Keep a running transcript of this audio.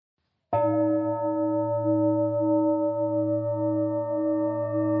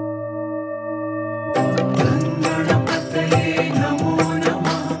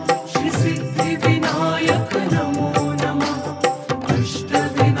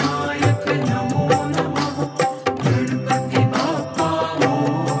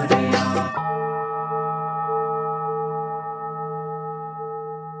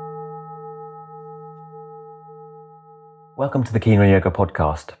Welcome to the Keen on Yoga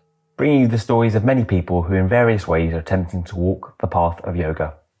podcast, bringing you the stories of many people who in various ways are attempting to walk the path of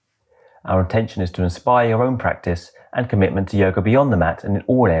yoga. Our intention is to inspire your own practice and commitment to yoga beyond the mat and in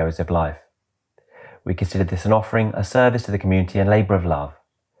all areas of life. We consider this an offering, a service to the community and labour of love.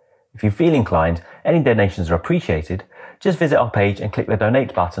 If you feel inclined, any donations are appreciated. Just visit our page and click the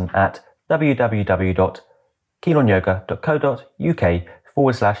donate button at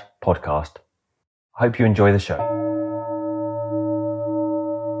www.keenonyoga.co.uk/podcast. I hope you enjoy the show.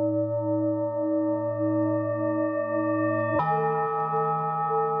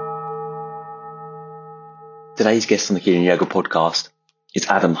 Today's guest on the Keen on Yoga podcast is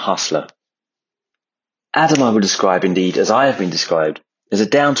Adam Hustler. Adam I would describe indeed, as I have been described, as a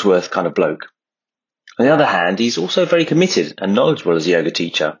down-to-earth kind of bloke. On the other hand, he's also very committed and knowledgeable as a yoga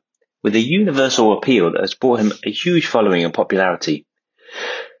teacher, with a universal appeal that has brought him a huge following and popularity.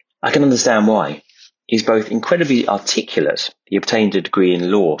 I can understand why. He's both incredibly articulate, he obtained a degree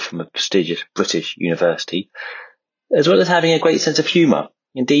in law from a prestigious British university, as well as having a great sense of humour.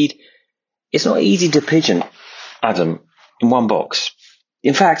 Indeed, it's not easy to pigeon Adam in one box.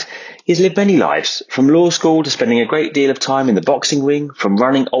 In fact, he's lived many lives, from law school to spending a great deal of time in the boxing ring, from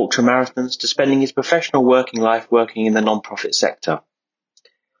running ultramarathons to spending his professional working life working in the non-profit sector.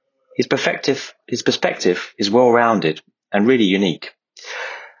 His perspective is well-rounded and really unique.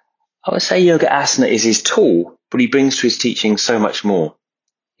 I would say yoga asana is his tool, but he brings to his teaching so much more.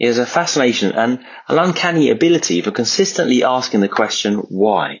 He has a fascination and an uncanny ability for consistently asking the question,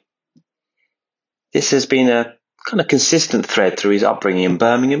 why? This has been a kind of consistent thread through his upbringing in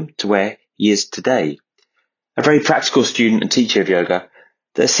Birmingham to where he is today. A very practical student and teacher of yoga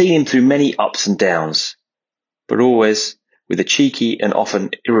that has seen him through many ups and downs, but always with a cheeky and often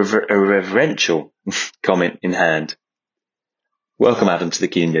irreverential comment in hand. Welcome, Adam, to the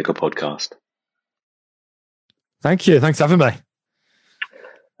Keen on Yoga podcast. Thank you. Thanks for having me.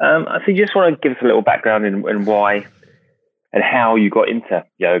 So you just want to give us a little background in why and how you got into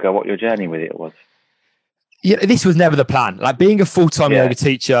yoga, what your journey with it was. Yeah, this was never the plan. Like being a full-time yoga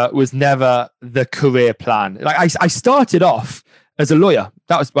teacher was never the career plan. Like I started off as a lawyer.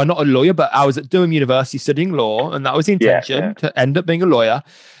 That was, well, not a lawyer, but I was at Durham University studying law, and that was the intention to end up being a lawyer.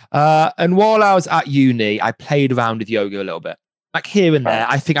 And while I was at uni, I played around with yoga a little bit, like here and there.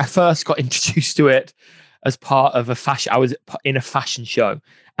 I think I first got introduced to it as part of a fashion. I was in a fashion show,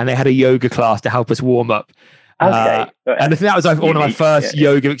 and they had a yoga class to help us warm up. And I think that was like one of my first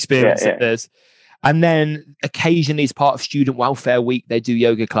yoga experiences. And then occasionally as part of Student Welfare Week, they do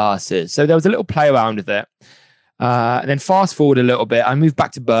yoga classes. So there was a little play around with it. And then fast forward a little bit, I moved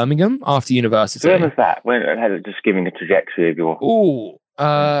back to Birmingham after university. When was that? When just giving a trajectory of your...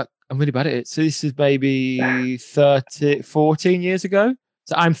 I'm really bad at it. So this is maybe 14 years ago.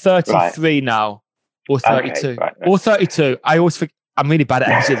 So I'm 33 now, or 32. Or 32. I always forget. I'm really bad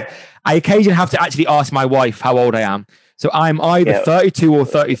at it. I occasionally have to actually ask my wife how old I am. So I'm either 32 or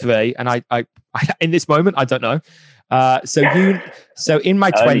 33, and I in this moment I don't know. So in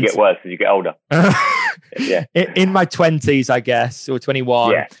my 20s, you get worse as you get older. In my 20s, I guess, or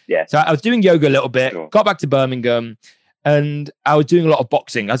 21. Yeah. So I was doing yoga a little bit. Sure. Got back to Birmingham, and I was doing a lot of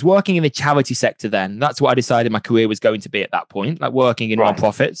boxing. I was working in the charity sector then. That's what I decided my career was going to be at that point, like working in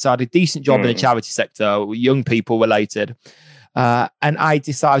non-profit. So I had a decent job in the charity sector, with young people related. And I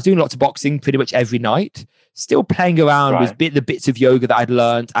decided I was doing lots of boxing pretty much every night, still playing around with the bits of yoga that I'd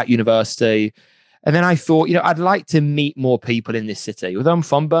learned at university. And then I thought, I'd like to meet more people in this city. Although I'm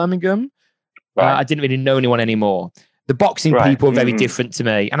from Birmingham, I didn't really know anyone anymore. The boxing people are very different to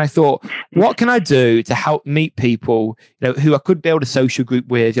me. And I thought, what can I do to help meet people, who I could build a social group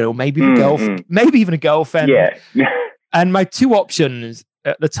with, maybe even a girlfriend. Yeah. And my two options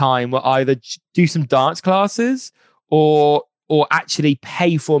at the time were either do some dance classes or actually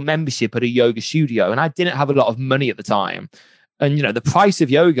pay for a membership at a yoga studio. And I didn't have a lot of money at the time. And, the price of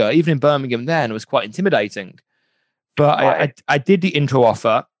yoga, even in Birmingham then, was quite intimidating. But I did the intro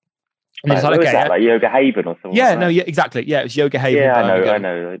offer. And it's like, that, like Yoga Haven or something? Exactly. Yeah, it was Yoga Haven. Yeah, I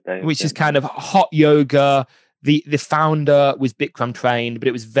know. Which is kind of hot yoga. The founder was Bikram trained, but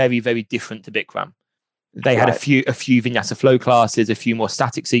it was very, very different to Bikram. They had a few vinyasa flow classes, a few more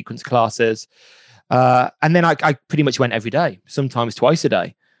static sequence classes. And then I pretty much went every day, sometimes twice a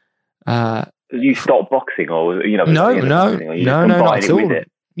day. You stopped boxing, or no, not at all.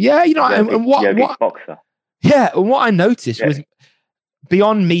 Yeah, and what boxer. Yeah, and what I noticed was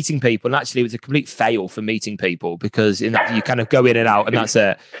beyond meeting people, and actually it was a complete fail for meeting people because in that you kind of go in and out and that's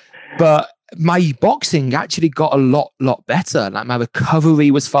it. But my boxing actually got a lot better. Like my recovery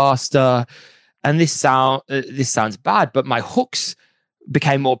was faster, and this sounds bad, but my hooks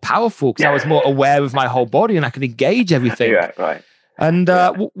became more powerful because I was more aware of my whole body and I could engage everything. Yeah, right. And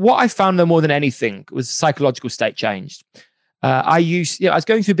what I found though more than anything was psychological state changed. I was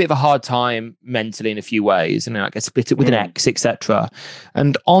going through a bit of a hard time mentally in a few ways, and I get split up with an ex, etc.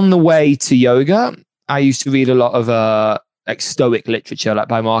 And on the way to yoga, I used to read a lot of like Stoic literature, like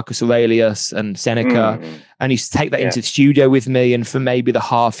by Marcus Aurelius and Seneca, and used to take that into the studio with me. And for maybe the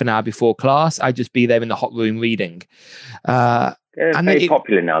half an hour before class, I'd just be there in the hot room reading. It's very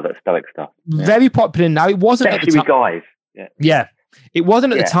popular now, that Stoic stuff. Very popular now. It wasn't especially at the time. with guys. It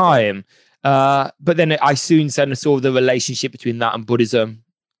wasn't at the time. But then I soon saw the relationship between that and Buddhism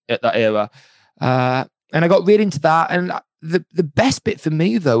at that era. And I got really into that. And the best bit for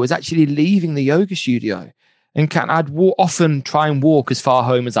me, though, was actually leaving the yoga studio. And I'd often try and walk as far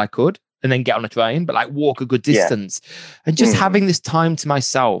home as I could and then get on a train, but like walk a good distance and just having this time to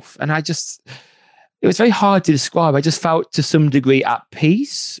myself. And it was very hard to describe. I just felt to some degree at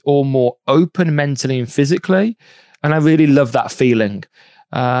peace or more open mentally and physically. And I really loved that feeling.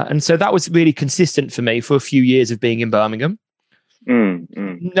 And so that was really consistent for me for a few years of being in Birmingham.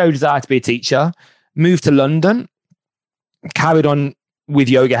 No desire to be a teacher. Moved to London, carried on with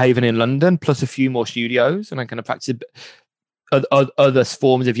Yoga Haven in London, plus a few more studios. And I kind of practiced other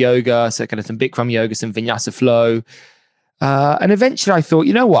forms of yoga. So kind of some Bikram yoga, some Vinyasa flow. And eventually I thought,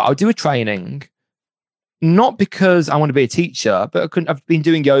 you know what, I'll do a training. Not because I want to be a teacher, but I've been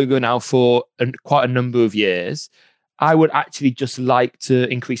doing yoga now for quite a number of years. I would actually just like to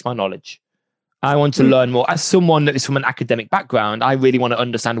increase my knowledge. I want to learn more. As someone that is from an academic background, I really want to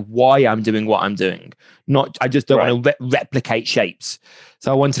understand why I'm doing what I'm doing. I just don't want to replicate shapes.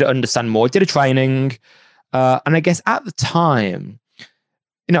 So I wanted to understand more. Did a training. And I guess at the time,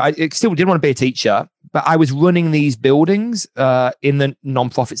 I still didn't want to be a teacher, but I was running these buildings in the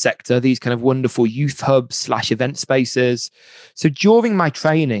nonprofit sector, these kind of wonderful youth hubs / event spaces. So during my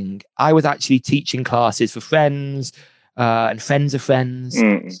training, I was actually teaching classes for friends and friends of friends.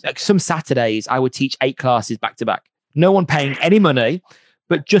 Like some Saturdays, I would teach 8 classes back to back. No one paying any money,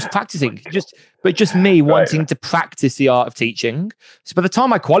 but just practicing. Just me wanting to practice the art of teaching. So by the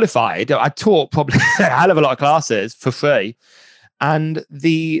time I qualified, I taught probably a hell of a lot of classes for free. And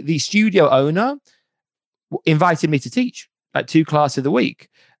the studio owner invited me to teach like 2 classes a week.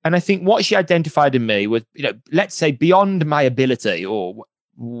 And I think what she identified in me was, let's say beyond my ability or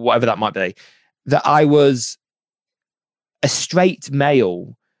whatever that might be, that I was a straight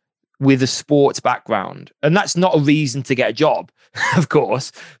male with a sports background. And that's not a reason to get a job, of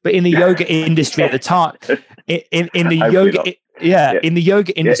course. But in the yoga industry at the time, in the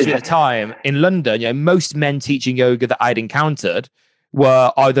yoga industry at the time in London, most men teaching yoga that I'd encountered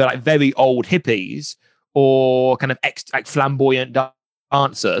were either like very old hippies or kind of like flamboyant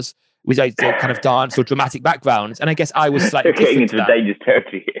dancers with a kind of dance or dramatic backgrounds. And I guess I was slightly getting into the dangerous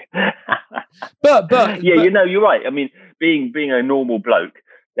territory here. but you're right. I mean, being a normal bloke,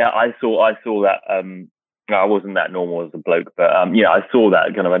 I saw that. I wasn't that normal as a bloke, but I saw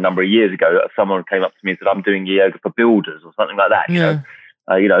that kind of a number of years ago. Someone came up to me and said, "I'm doing yoga for builders" or something like that.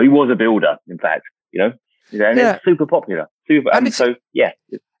 You know, he was a builder, in fact. And it's super popular.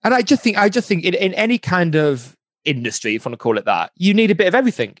 And I just think in any kind of industry, if you want to call it that, you need a bit of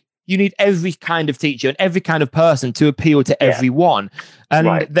everything. You need every kind of teacher and every kind of person to appeal to everyone.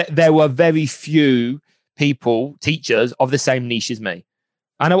 And there were very few teachers of the same niche as me.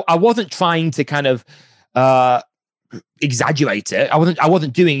 And I wasn't trying to kind of exaggerate it. I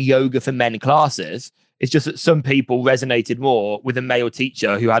wasn't doing yoga for men classes. It's just that some people resonated more with a male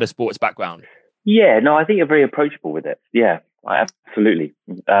teacher who had a sports background. Yeah, no, I think you're very approachable with it. Yeah, absolutely.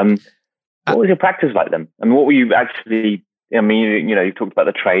 What was your practice like then? I mean, what were you actually? I mean, you talked about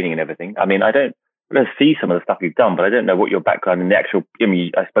the training and everything. I mean, I don't see some of the stuff you've done, but I don't know what your background in the actual. I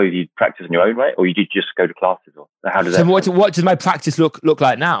mean, I suppose you practice on your own, right? Or you did just go to classes, or how does that? So what does my practice look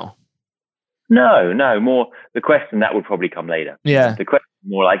like now? No, more the question that would probably come later. Yeah, the question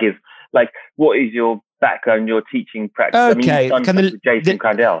more like is what is your background, your teaching practice? Okay, I mean, Jason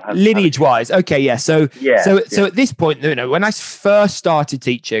Crandell, lineage wise. Okay, yeah. So at this point, when I first started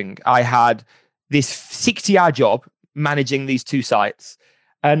teaching, I had this 60-hour job managing these 2 sites,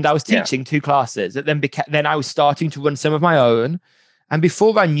 and I was teaching 2 classes. Then I was starting to run some of my own, and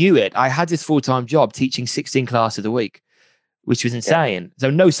before I knew it, I had this full-time job teaching 16 classes a week, which was insane. So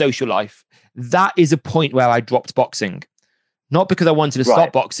no social life. That is a point where I dropped boxing. Not because I wanted to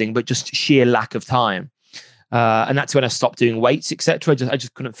stop boxing, but just sheer lack of time. And that's when I stopped doing weights, etc. I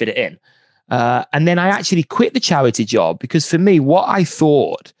just couldn't fit it in. And then I actually quit the charity job because for me, what I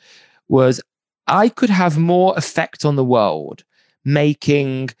thought was I could have more effect on the world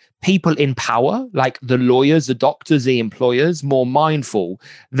making people in power, like the lawyers, the doctors, the employers, more mindful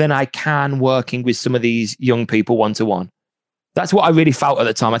than I can working with some of these young people one-to-one. That's what I really felt at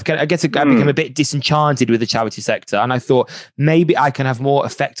the time. I guess I became a bit disenchanted with the charity sector. And I thought maybe I can have more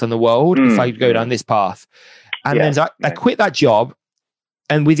effect on the world if I go down this path. And then I quit that job,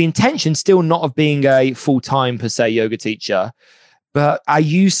 and with the intention still not of being a full-time per se yoga teacher, but I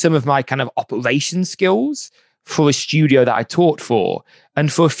used some of my kind of operation skills for a studio that I taught for.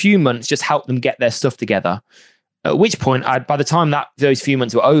 And for a few months, just helped them get their stuff together. At which point, by the time that those few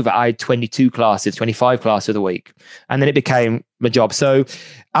months were over, I had 22 classes, 25 classes a week. And then it became my job. So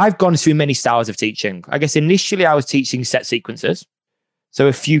I've gone through many styles of teaching. I guess initially I was teaching set sequences. So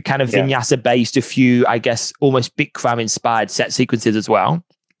a few kind of vinyasa based, a few, I guess, almost Bikram inspired set sequences as well.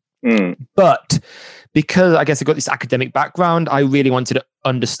 But because I guess I got this academic background, I really wanted to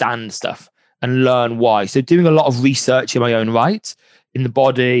understand stuff and learn why. So doing a lot of research in my own right, in the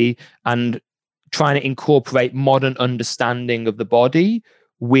body, and trying to incorporate modern understanding of the body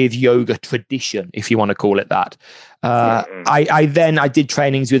with yoga tradition, if you want to call it that. I did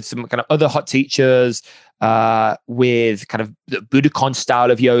trainings with some kind of other hot teachers, with kind of the Budokon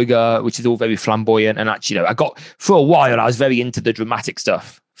style of yoga, which is all very flamboyant. And actually, I got, for a while, I was very into the dramatic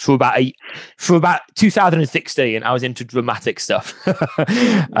stuff. For about 2016, I was into dramatic stuff.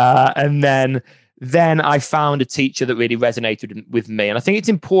 And then I found a teacher that really resonated with me. And I think it's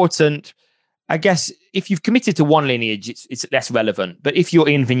important, I guess, if you've committed to one lineage, it's less relevant. But if you're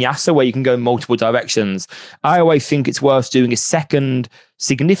in vinyasa, where you can go in multiple directions, I always think it's worth doing a second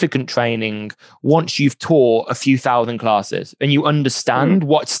significant training once you've taught a few thousand classes and you understand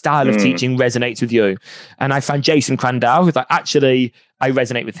what style of teaching resonates with you. And I found Jason Crandall, who's like, actually, I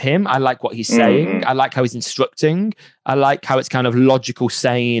resonate with him. I like what he's saying. I like how he's instructing. I like how it's kind of logical,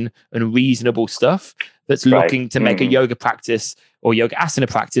 sane, and reasonable stuff that's looking to make a yoga practice or yoga asana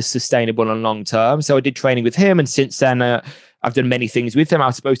practice sustainable and long term. So I did training with him. And since then, I've done many things with him. I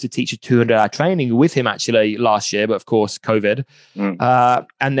was supposed to teach a 200-hour training with him actually last year, but of course, COVID.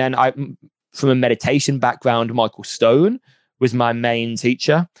 And then from a meditation background, Michael Stone was my main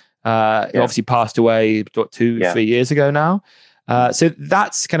teacher. He obviously passed away 3 years ago now. So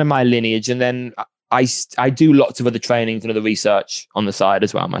that's kind of my lineage. And then I do lots of other trainings and other research on the side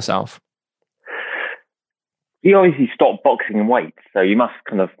as well myself. You obviously stopped boxing and weights, so you must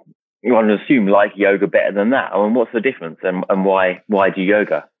you want to assume like yoga better than that. I mean, what's the difference and why do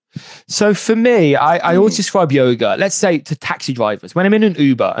yoga? So for me, I always describe yoga, let's say to taxi drivers. When I'm in an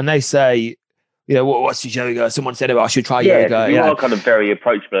Uber and they say, what's your yoga? Someone said, I should try yoga. You are kind of very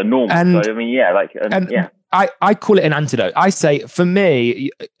approachable and normal. And, so, I mean, I call it an antidote. I say, for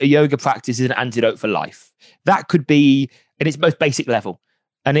me, a yoga practice is an antidote for life. That could be at its most basic level.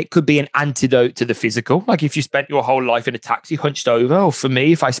 And it could be an antidote to the physical. Like if you spent your whole life in a taxi hunched over, or for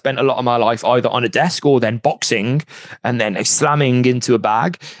me, if I spent a lot of my life either on a desk or then boxing and then slamming into a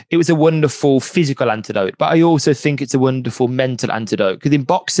bag, it was a wonderful physical antidote. But I also think it's a wonderful mental antidote, because in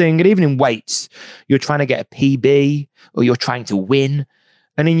boxing and even in weights, you're trying to get a PB or you're trying to win.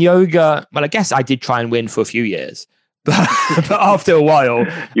 And in yoga, well, I guess I did try and win for a few years. But after a while,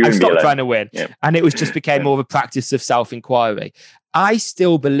 I stopped trying to win. Yeah. And it was just became more of a practice of self-inquiry. I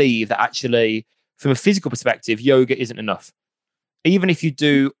still believe that actually, from a physical perspective, yoga isn't enough. Even if you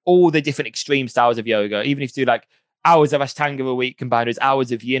do all the different extreme styles of yoga, even if you do like hours of Ashtanga a week combined with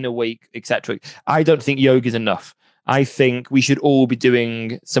hours of Yin a week, etc., I don't think yoga is enough. I think we should all be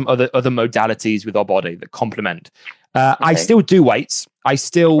doing some other modalities with our body that complement. I still do weights. I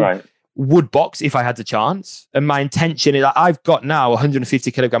still would box if I had the chance. And my intention is I've got now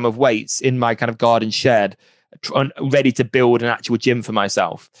 150 kilogram of weights in my kind of garden shed, ready to build an actual gym for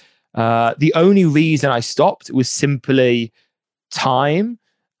myself. The only reason I stopped was simply time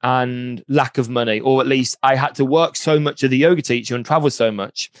and lack of money, or at least I had to work so much as a yoga teacher and travel so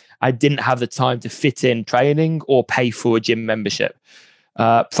much. I didn't have the time to fit in training or pay for a gym membership.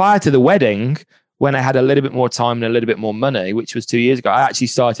 Prior to the wedding, when I had a little bit more time and a little bit more money, which was 2 years ago, I actually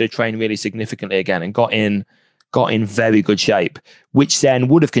started to train really significantly again and got in very good shape, which then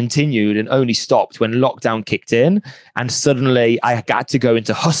would have continued and only stopped when lockdown kicked in. And suddenly I got to go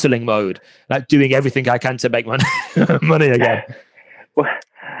into hustling mode, like doing everything I can to make money again. Well,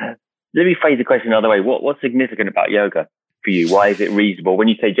 let me phrase the question another way. What's significant about yoga for you? Why is it reasonable? When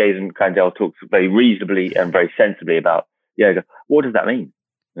you say Jason Crandall talks very reasonably and very sensibly about yoga, what does that mean?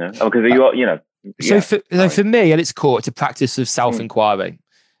 Because you are, So for me, at its core, it's a practice of self-inquiry.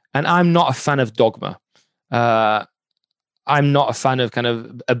 And I'm not a fan of dogma. I'm not a fan of kind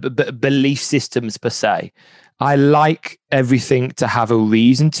of belief systems per se. I like everything to have a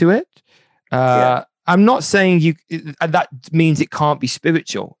reason to it. I'm not saying that means it can't be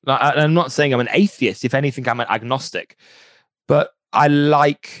spiritual. I'm not saying I'm an atheist. If anything, I'm an agnostic. But I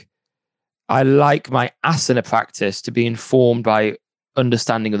like my asana practice to be informed by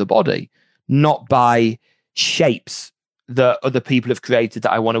understanding of the body, not by shapes that other people have created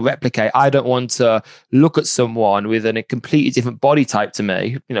that I want to replicate. I don't want to look at someone with a completely different body type to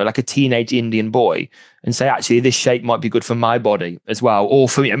me, like a teenage Indian boy, and say, actually, this shape might be good for my body as well. Or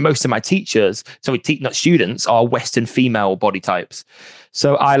for most of my teachers, not students, are Western female body types.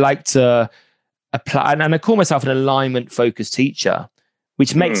 So I like to apply, and I call myself an alignment-focused teacher,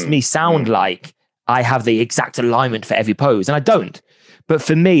 which makes me sound like I have the exact alignment for every pose, and I don't. But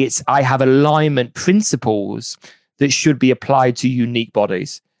for me, I have alignment principles that should be applied to unique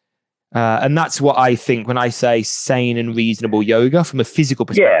bodies. And that's what I think when I say sane and reasonable yoga from a physical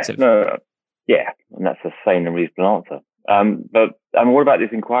perspective. Yeah, and that's a sane and reasonable answer. But what about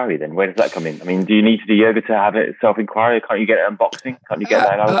this inquiry then? Where does that come in? I mean, do you need to do yoga to have it self-inquiry? Can't you get it unboxing? Can't you get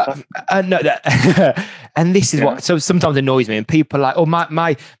that other stuff? No, and this is what so sometimes annoys me. And people are like, oh,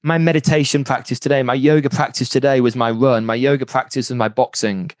 my meditation practice today, my yoga practice today was my run, my yoga practice was my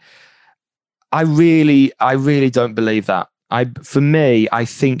boxing. I really don't believe that. For me, I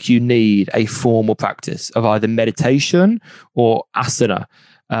think you need a formal practice of either meditation or asana.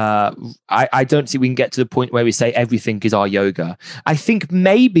 I don't think we can get to the point where we say everything is our yoga. I think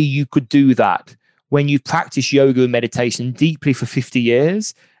maybe you could do that when you practice yoga and meditation deeply for 50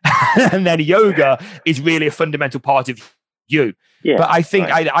 years, and then yoga is really a fundamental part of you. Yeah, but I think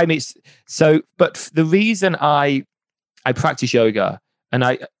but the reason I practice yoga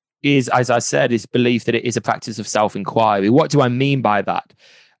is, as I said, is belief that it is a practice of self-inquiry. What do I mean by that?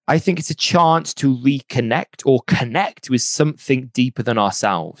 I think it's a chance to reconnect or connect with something deeper than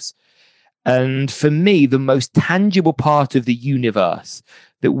ourselves. And for me, the most tangible part of the universe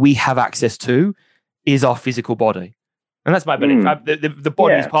that we have access to is our physical body. And that's my belief. The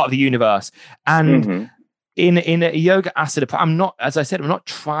body is part of the universe. And in a yoga asana, I'm not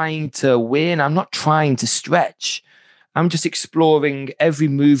trying to win. I'm not trying to stretch. I'm just exploring every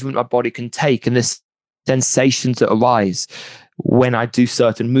movement my body can take and the sensations that arise when I do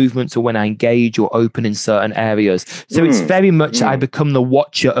certain movements or when I engage or open in certain areas. So it's very much I become the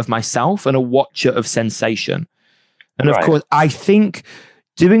watcher of myself and a watcher of sensation. And of course, I think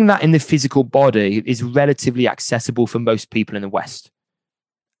doing that in the physical body is relatively accessible for most people in the West.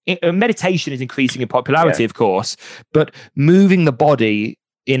 Meditation is increasing in popularity, of course, but moving the body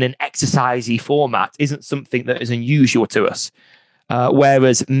in an exercisey format isn't something that is unusual to us.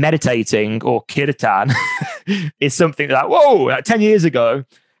 Whereas meditating or kirtan is something that, like 10 years ago,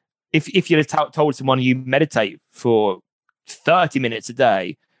 if you'd have told someone you meditate for 30 minutes a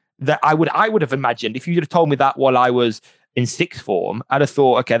day, that I would have imagined, if you'd have told me that while I was in sixth form, I'd have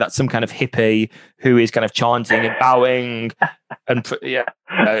thought, okay, that's some kind of hippie who is kind of chanting and bowing and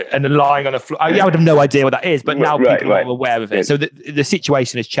then lying on the floor. I would have no idea what that is, but now people are aware of it. So the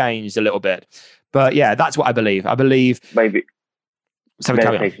situation has changed a little bit. But yeah, that's what I believe. I believe maybe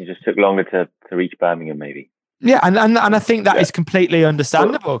meditation just took longer to reach Birmingham, maybe. Yeah, and I think that is completely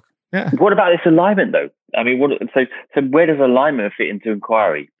understandable. What about this alignment, though? I mean, so where does alignment fit into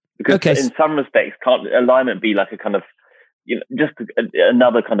inquiry? Because in some respects, can't alignment be like a kind of, just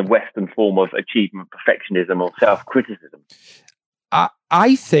another kind of Western form of achievement, perfectionism, or self-criticism?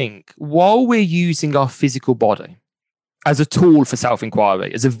 I think while we're using our physical body as a tool for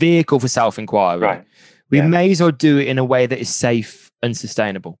self-inquiry, as a vehicle for self-inquiry, we may as well do it in a way that is safe and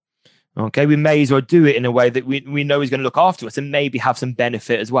sustainable. Okay, we may as well do it in a way that we know is going to look after us and maybe have some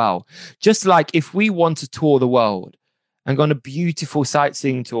benefit as well. Just like if we want to tour the world and go on a beautiful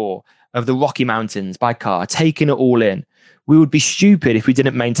sightseeing tour of the Rocky Mountains by car, taking it all in, we would be stupid if we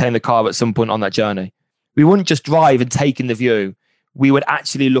didn't maintain the car at some point on that journey. We wouldn't just drive and take in the view. We would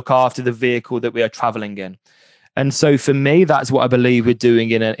actually look after the vehicle that we are traveling in. And so for me, that's what I believe we're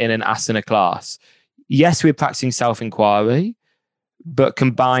doing in an asana class. Yes, we're practicing self-inquiry, but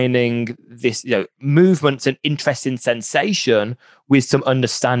combining this, movements and interest in sensation with some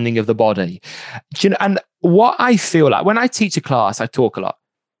understanding of the body. And what I feel like when I teach a class, I talk a lot.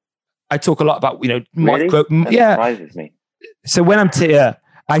 I talk a lot about, micro. That surprises me. So when I'm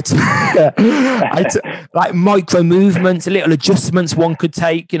like micro movements, little adjustments one could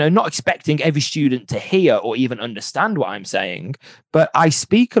take, not expecting every student to hear or even understand what I'm saying, but I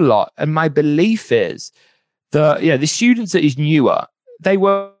speak a lot. And my belief is that, the students that is newer, they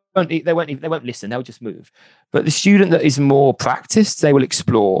won't listen, they'll just move. But the student that is more practiced, they will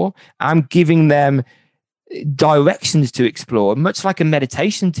explore. I'm giving them directions to explore, much like a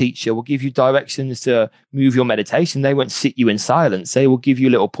meditation teacher will give you directions to move your meditation. They won't sit you in silence. They will give you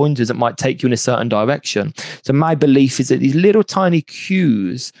little pointers that might take you in a certain direction. So my belief is that these little tiny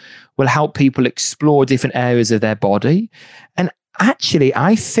cues will help people explore different areas of their body. And actually,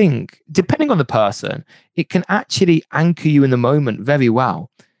 I think, depending on the person, it can actually anchor you in the moment very well.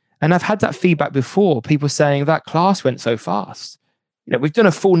 And I've had that feedback before, people saying that class went so fast. We've done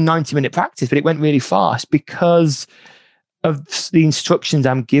a full 90-minute practice, but it went really fast because of the instructions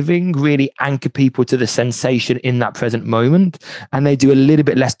I'm giving really anchor people to the sensation in that present moment. And they do a little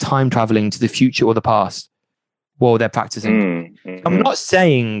bit less time traveling to the future or the past while they're practicing. Mm-hmm. I'm not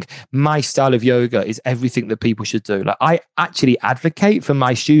saying my style of yoga is everything that people should do. Like, I actually advocate for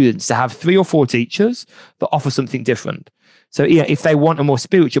my students to have 3 or 4 teachers that offer something different. So, if they want a more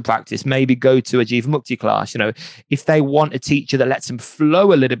spiritual practice, maybe go to a Jivamukti class. If they want a teacher that lets them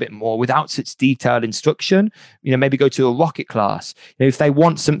flow a little bit more without such detailed instruction, maybe go to a rocket class. If they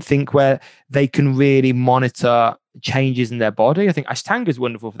want something where they can really monitor changes in their body, I think Ashtanga is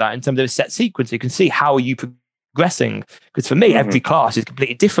wonderful for that in terms of a set sequence. You can see how you progressing, because for me, every class is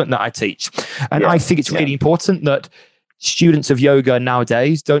completely different that I teach. And I think it's really important that students of yoga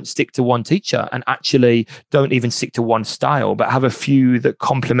nowadays don't stick to one teacher and actually don't even stick to one style, but have a few that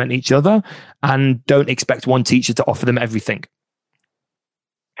complement each other and don't expect one teacher to offer them everything.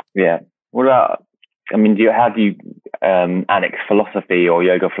 Yeah. How do you annex philosophy or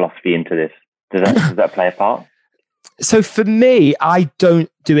yoga philosophy into this? Does that play a part? So for me, I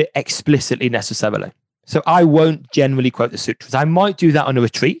don't do it explicitly necessarily. So I won't generally quote the sutras. I might do that on a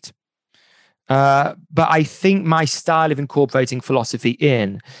retreat. But I think my style of incorporating philosophy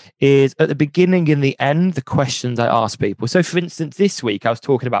in is at the beginning and the end, the questions I ask people. So for instance, this week I was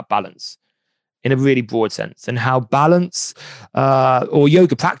talking about balance in a really broad sense and how balance or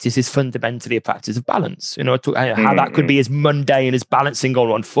yoga practice is fundamentally a practice of balance. How that could be as mundane as balancing on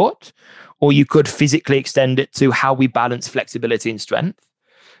one foot, or you could physically extend it to how we balance flexibility and strength.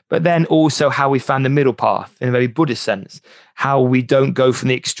 But then also how we found the middle path in a very Buddhist sense, how we don't go from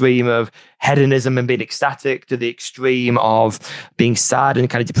the extreme of hedonism and being ecstatic to the extreme of being sad and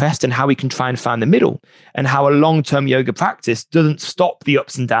kind of depressed, and how we can try and find the middle, and how a long-term yoga practice doesn't stop the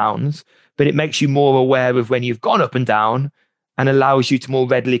ups and downs, but it makes you more aware of when you've gone up and down and allows you to more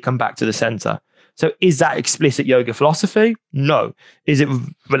readily come back to the center. So is that explicit yoga philosophy? No. Is it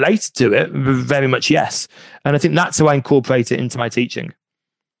related to it? Very much yes. And I think that's how I incorporate it into my teaching.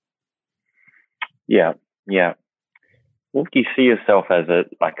 Yeah. What would you see yourself as a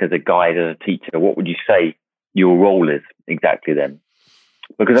guide, as a teacher? What would you say your role is exactly then?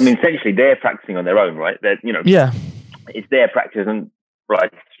 Because essentially they're practicing on their own, right? It's their practice, and I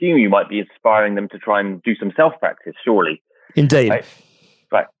assume you might be inspiring them to try and do some self-practice, surely. Indeed.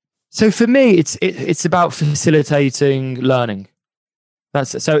 Right. So for me, it's about facilitating learning.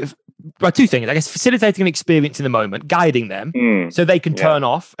 Two things, I guess: facilitating an experience in the moment, guiding them so they can turn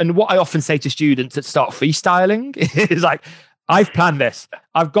off. And what I often say to students that start freestyling is like, I've planned this.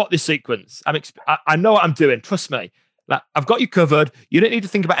 I've got this sequence. I know what I'm doing. Trust me. Like, I've got you covered. You don't need to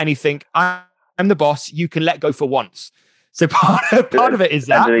think about anything. I'm the boss. You can let go for once. So part of it is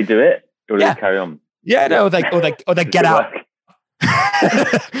that. And do they do it? Or do they carry on? Yeah, no, or they get out.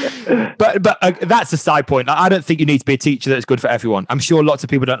 but that's a side point. I don't think you need to be a teacher that's good for everyone. I'm sure lots of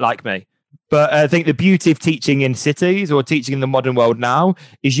people don't like me, but I think the beauty of teaching in cities or teaching in the modern world now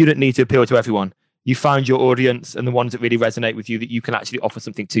is you don't need to appeal to everyone. You find your audience and the ones that really resonate with you that you can actually offer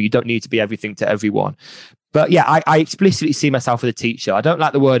something to. You don't need to be everything to everyone. But yeah, I explicitly see myself as a teacher. I don't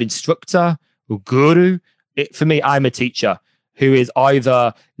like the word instructor or guru. For me, I'm a teacher who is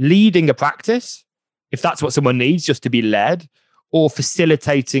either leading a practice, if that's what someone needs, just to be led, or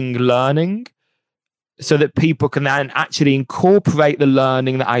facilitating learning so that people can then actually incorporate the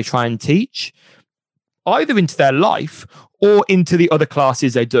learning that I try and teach either into their life or into the other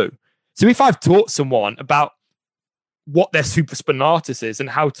classes they do. So if I've taught someone about what their supraspinatus is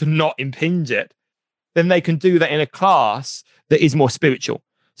and how to not impinge it, then they can do that in a class that is more spiritual.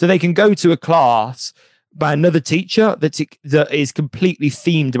 So they can go to a class by another teacher that is completely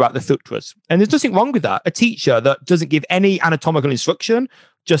themed about the sutras. And there's nothing wrong with that. A teacher that doesn't give any anatomical instruction,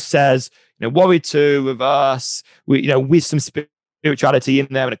 just says, warrior 2, reverse, with some spirituality in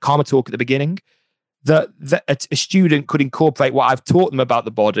there and a karma talk at the beginning, that a student could incorporate what I've taught them about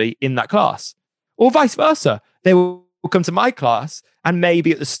the body in that class. Or vice versa. They will come to my class and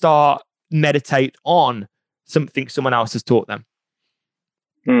maybe at the start meditate on something someone else has taught them.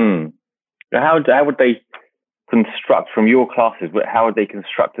 How would they construct from your classes? How would they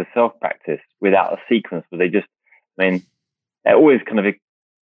construct a self-practice without a sequence? Would they just, they're always kind of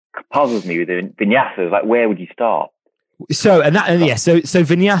puzzles me with the vinyasas. Like, where would you start? So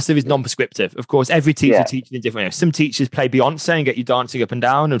vinyasa is non-prescriptive. Of course, every teacher teaches in different ways. Some teachers play Beyonce and get you dancing up and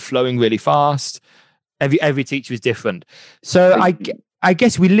down and flowing really fast. Every teacher is different. So I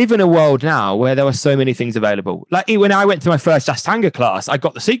guess we live in a world now where there are so many things available. Like when I went to my first Ashtanga class, I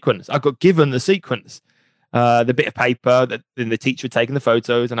got the sequence. I got given the sequence, the bit of paper that then the teacher had taken the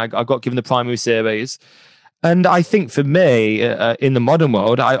photos, and I got given the primary series. And I think for me, in the modern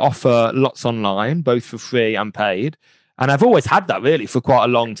world, I offer lots online, both for free and paid. And I've always had that really for quite a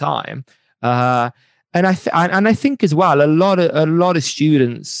long time. And I think as well, a lot of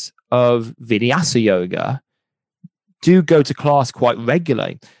students of Vinyasa yoga do go to class quite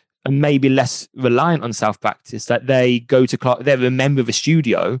regularly and maybe less reliant on self-practice, that they go to class, they're a member of a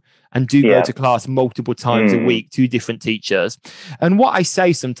studio and do go to class multiple times a week to different teachers. And what I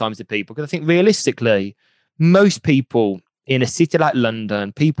say sometimes to people, because I think realistically, most people in a city like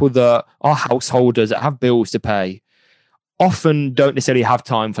London, people that are householders that have bills to pay, often don't necessarily have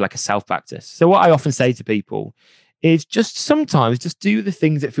time for like a self-practice. So what I often say to people is sometimes do the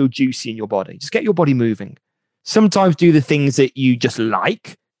things that feel juicy in your body. Just get your body moving. Sometimes do the things that you just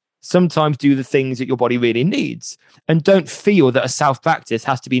like. Sometimes do the things that your body really needs. And don't feel that a self-practice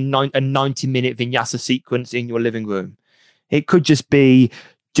has to be a 90-minute vinyasa sequence in your living room. It could just be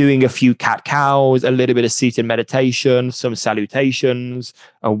doing a few cat-cows, a little bit of seated meditation, some salutations,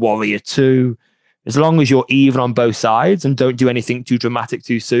 a warrior two. As long as you're even on both sides and don't do anything too dramatic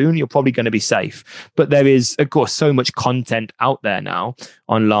too soon, you're probably going to be safe. But there is, of course, so much content out there now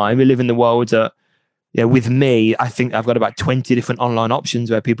online. We live in the world that, with me, I think I've got about 20 different online options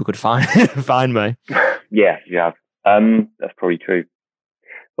where people could find me. Yeah, you have. That's probably true.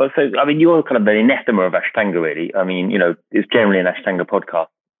 Well, so, I mean, you're kind of the anathema of Ashtanga, really. I mean, it's generally an Ashtanga podcast,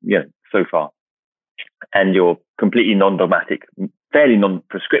 so far. And you're completely non-dogmatic, fairly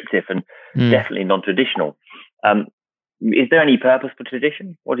non-prescriptive, and definitely non-traditional. Is there any purpose for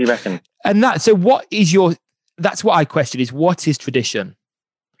tradition? What do you reckon? And that's what I question is, what is tradition?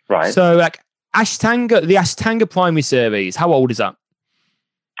 Right. So like the Ashtanga primary series, how old is that?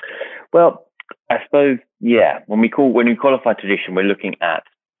 Well, I suppose, when we qualify tradition, we're looking at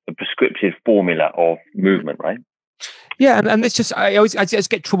the prescriptive formula of movement, right? Yeah, and it's just I just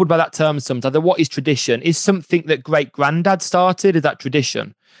get troubled by that term sometimes. What is tradition? Is something that great granddad started? Is that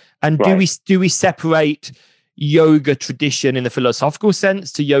tradition? And do we separate yoga tradition in the philosophical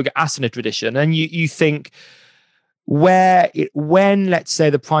sense to yoga asana tradition? And you think when let's say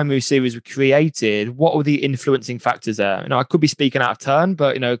the primary series were created, what were the influencing factors there? I could be speaking out of turn,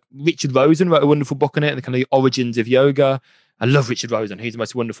 but Richard Rosen wrote a wonderful book on it, the kind of the origins of yoga. I love Richard Rosen. He's the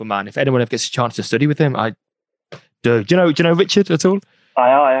most wonderful man. If anyone ever gets a chance to study with him, I do. Do you know Richard at all? I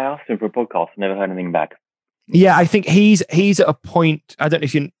asked him for a podcast. Never heard anything back. Yeah, I think he's at a point. I don't know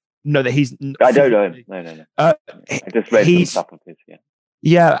if you know that he's. I don't know. No. I just read some stuff of his. Yeah.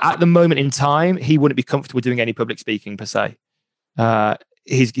 Yeah, at the moment in time, he wouldn't be comfortable doing any public speaking per se.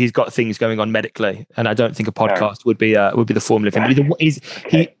 He's got things going on medically, and I don't think a podcast would be the formula for him.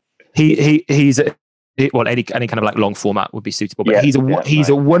 But any kind of like long format would be suitable. But he's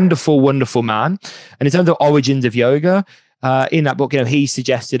a wonderful man. And in terms of origins of yoga, in that book, he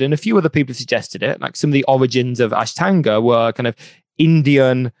suggested, and a few other people suggested it, like some of the origins of Ashtanga were kind of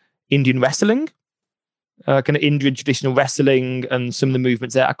Indian wrestling, kind of Indian traditional wrestling, and some of the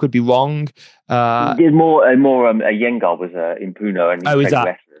movements there. I could be wrong. There's more Iyengar was in Pune, and is that?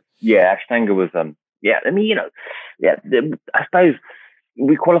 Wrestlers. Yeah, Ashtanga was I mean, I suppose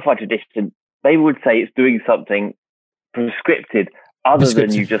we qualify tradition. They would say it's doing something prescripted other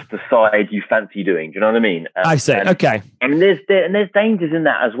than you just decide you fancy doing. Do you know what I mean? I see. Okay. And there's dangers in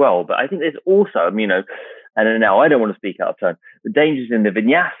that as well. But I think there's also, and now I don't want to speak out of turn, the dangers in the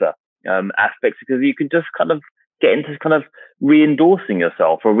vinyasa aspects, because you can just kind of get into kind of re-endorsing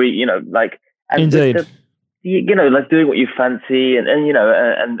yourself or Indeed. Like doing what you fancy and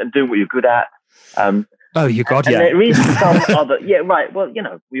doing what you're good at. Oh, you got and there is some other, right. Well,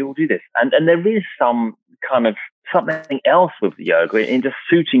 we all do this, and there is some kind of something else with the yoga in just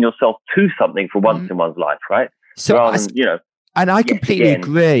suiting yourself to something for once in one's life, right? So, and I completely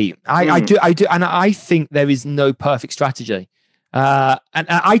agree. I do, and I think there is no perfect strategy. And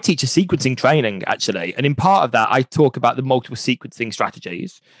I teach a sequencing training actually, and in part of that, I talk about the multiple sequencing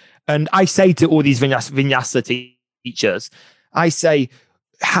strategies, and I say to all these vinyasa teachers, I say,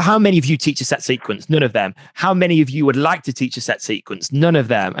 how many of you teach a set sequence? None of them. How many of you would like to teach a set sequence? None of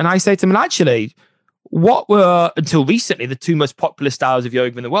them. And I say to them, actually, what were, until recently, the two most popular styles of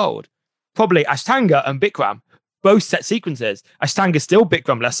yoga in the world? Probably Ashtanga and Bikram, both set sequences. Ashtanga still,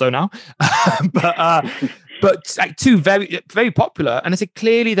 Bikram less so now. but like two very, very popular. And I said,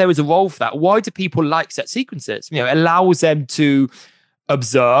 clearly there is a role for that. Why do people like set sequences? You know, it allows them to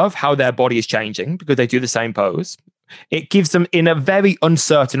observe how their body is changing because they do the same pose. It gives them, in a very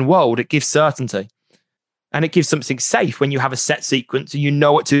uncertain world, it gives certainty. And it gives something safe when you have a set sequence and you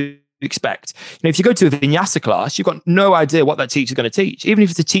know what to expect. You know, if you go to a vinyasa class, you've got no idea what that teacher's going to teach. Even if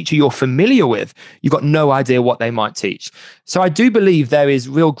it's a teacher you're familiar with, you've got no idea what they might teach. So I do believe there is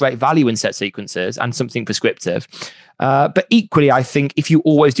real great value in set sequences and something prescriptive. But equally, I think if you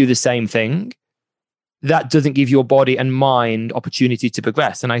always do the same thing, that doesn't give your body and mind opportunity to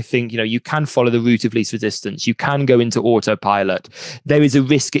progress. And I think, you know, you can follow the route of least resistance. You can go into autopilot. There is a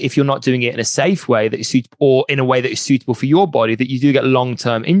risk if you're not doing it in a safe way that is suitable, or in a way that is suitable for your body, that you do get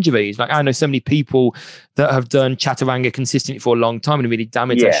long-term injuries. Like I know so many people that have done chaturanga consistently for a long time and really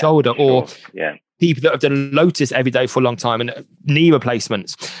damaged their shoulder, or people that have done lotus every day for a long time and knee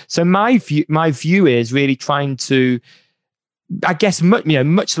replacements. So my view is really trying to, I guess,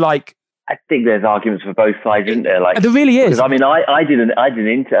 much like, I think there's arguments for both sides, isn't there? Like there really is. I mean, I did a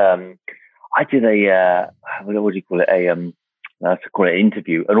what do you call it? I have to call it an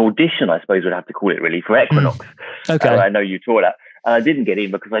interview, an audition, I suppose we'd have to call it really, for Equinox. Okay. I know you taught that. And I didn't get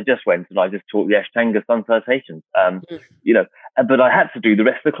in because I just went and I just taught the Ashtanga sun salutations. You know, but I had to do the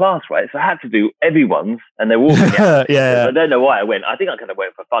rest of the class, right? So I had to do everyone's, and they were all vinyasa. Yeah. I don't know why I went. I think I kind of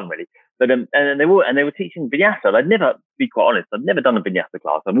went for fun, really. But and they were teaching vinyasa. And I'd never, to be quite honest, I've never done a vinyasa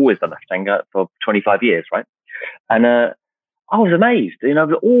class. I've always done Ashtanga for 25 years, right? And I was amazed, you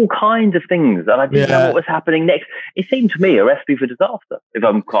know, all kinds of things, and I didn't know what was happening next. It seemed to me a recipe for disaster, if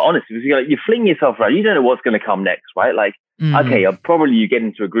I'm quite honest. Because you fling yourself around, you don't know what's going to come next, right? Like, okay, probably you get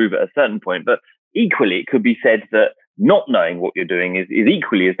into a groove at a certain point, but equally, it could be said that not knowing what you're doing is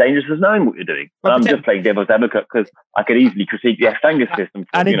equally as dangerous as knowing what you're doing. And I'm just playing devil's advocate because I could easily critique the Ashtanga system.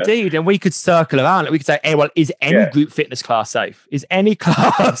 Indeed, and we could circle around. We could say, hey, well, is any group fitness class safe? Is any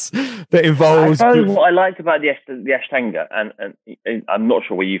class that involves... I suppose what I liked about the Ashtanga, and I'm not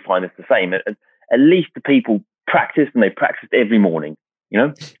sure whether you find this the same, at least the people practiced, and they practiced every morning. You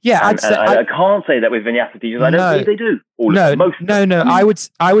know, I can't say that with vinyasa teachers. I don't believe they do. No.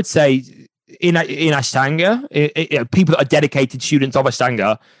 I would say in Ashtanga, people that are dedicated students of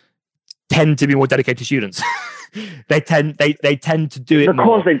Ashtanga tend to be more dedicated students. they tend to do it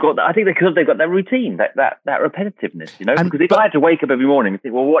because they've got that. I think because they've got that routine, that repetitiveness. You know, because if I had to wake up every morning and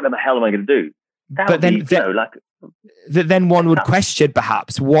think, well, what the hell am I going to do? Then one would question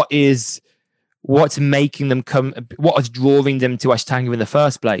perhaps what's making them come, what is drawing them to Ashtanga in the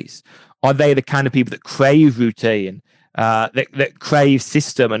first place? Are they the kind of people that crave routine, that crave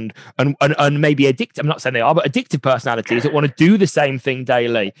system and maybe addictive? I'm not saying they are, but addictive personalities that want to do the same thing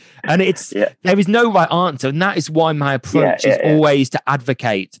daily. And there is no right answer. And that is why my approach is always to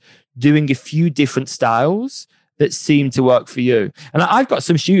advocate doing a few different styles that seem to work for you. And I've got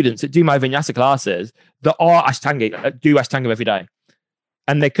some students that do my vinyasa classes that are Ashtanga, do Ashtanga every day.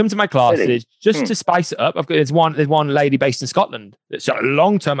 And they come to my classes just to spice it up. There's one lady based in Scotland that's a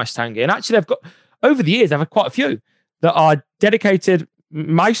long-term Ashtanga. And actually, over the years, I've had quite a few that are dedicated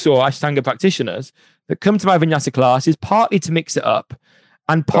Mysore Ashtanga practitioners that come to my vinyasa classes, partly to mix it up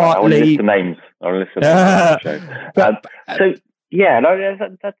and partly... I want to list the names. I want to list the names.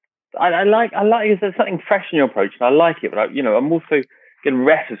 I like there's something fresh in your approach, and I like it. But I'm also getting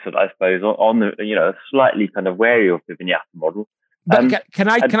reticent, I suppose, on the slightly kind of wary of the vinyasa model. But can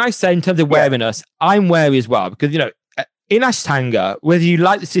I say, in terms of wariness, I'm wary as well, because in Ashtanga, whether you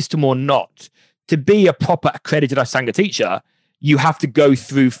like the system or not, to be a proper accredited Ashtanga teacher, you have to go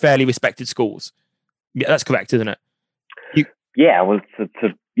through fairly respected schools. Yeah, that's correct, isn't it? I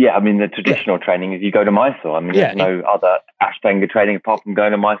mean, the traditional training is you go to Mysore. I mean, there's no other Ashtanga training apart from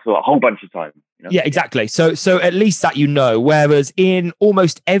going to Mysore a whole bunch of times. Yeah, exactly. So at least that whereas in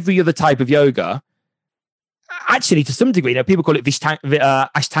almost every other type of yoga, actually, to some degree, people call it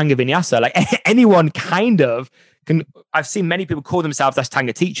Ashtanga Vinyasa. Like anyone kind of can. I've seen many people call themselves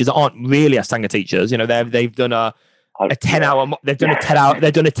Ashtanga teachers that aren't really Ashtanga teachers. They've done a 10-hour. They've done a 10-hour.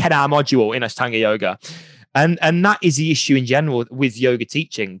 They've done a 10-hour module in Ashtanga yoga, and that is the issue in general with yoga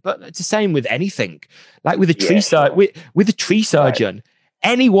teaching. But it's the same with anything. Like with a tree surgeon,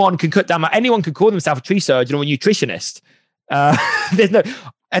 anyone can cut down. Anyone can call themselves a tree surgeon or a nutritionist. There's no.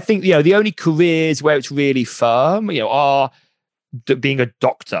 I think, the only careers where it's really firm, are being a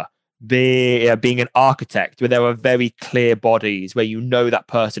doctor, being an architect, where there are very clear bodies, where that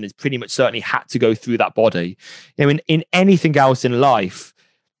person is pretty much certainly had to go through that body. In anything else in life,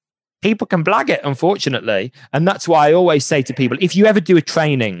 people can blag it, unfortunately. And that's why I always say to people, if you ever do a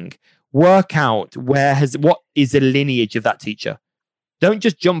training, work out what is the lineage of that teacher. Don't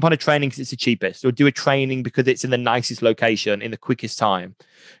just jump on a training because it's the cheapest, or do a training because it's in the nicest location in the quickest time.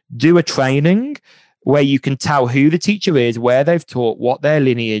 Do a training where you can tell who the teacher is, where they've taught, what their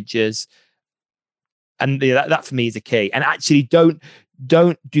lineage is. And that for me is a key. And actually don't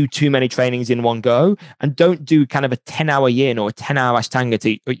do too many trainings in one go, and don't do kind of a 10-hour yin or a 10-hour Ashtanga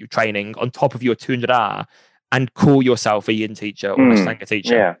training on top of your 200-hour and call yourself a yin teacher or an Ashtanga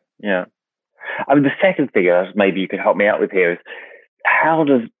teacher. Yeah. I mean, the second thing maybe you could help me out with here is, how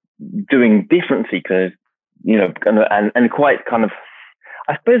does doing different sequences, and quite kind of,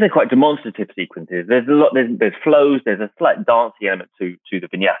 I suppose they're quite demonstrative sequences. There's a lot, there's flows, there's a slight dancing element to the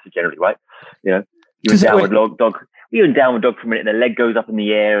vinyasa generally, right? You're in downward dog. You're in downward dog for a minute, and the leg goes up in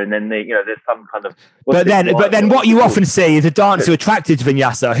the air, and then there's some kind of. But then, what you often see is a dancer attracted to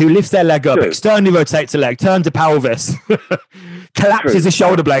vinyasa who lifts their leg up, externally rotates the leg, turns the pelvis, collapses the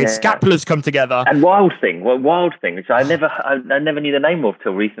shoulder blades, scapulas come together. And wild thing, which I never knew the name of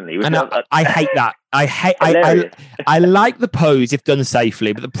till recently. And I hate that. I like the pose if done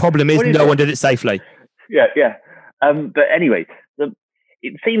safely, but the problem is no one did it safely. Yeah. But anyway.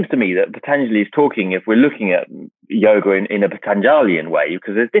 It seems to me that Patanjali is talking, if we're looking at yoga in a Patanjalian way,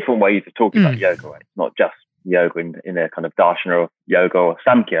 because there's different ways of talking about yoga, right? It's not just yoga in a kind of darshana of yoga or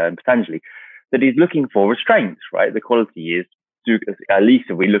Samkhya and Patanjali, that he's looking for restraints, right? The quality is, at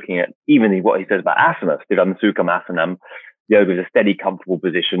least if we're looking at even what he says about asanas, Sthiram Sukham Asanam, yoga is a steady, comfortable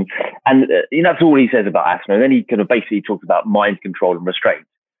position. And that's all he says about asana. And then he kind of basically talks about mind control and restraint.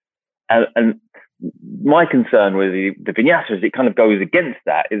 And my concern with the vinyasa is it kind of goes against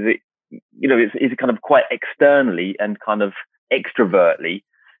that. Is it, it's kind of quite externally and kind of extrovertly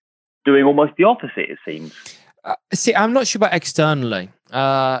doing almost the opposite, it seems. See, I'm not sure about externally.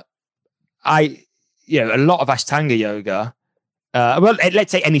 A lot of Ashtanga yoga,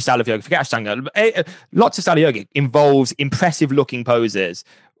 let's say any style of yoga, forget Ashtanga, lots of style of yoga involves impressive looking poses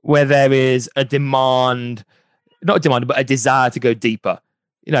where there is a desire to go deeper.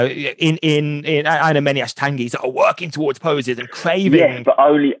 In I know many Ashtangis that are working towards poses and craving. Yes, but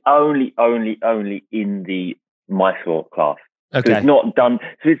only in the Mysore class. Okay. So it's not done.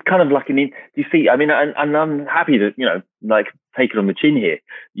 So it's kind of like you see, I mean, and I'm happy to, take it on the chin here,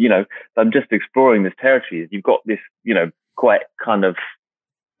 I'm just exploring this territory. You've got this, quite kind of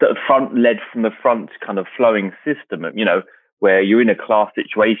led from the front kind of flowing system, where you're in a class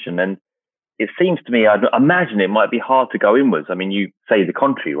situation. And it seems to me, I imagine it might be hard to go inwards. I mean, you say the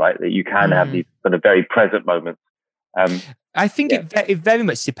contrary, right? That you can have these kind of very present moments. I think it very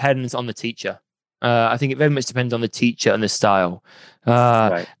much depends on the teacher. I think it very much depends on the teacher and the style.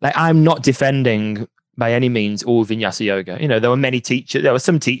 Right. Like, I'm not defending by any means all vinyasa yoga. There were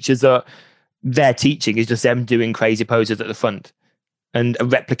some teachers that their teaching is just them doing crazy poses at the front and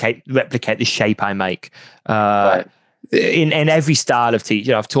replicate the shape I make. Right. In every style of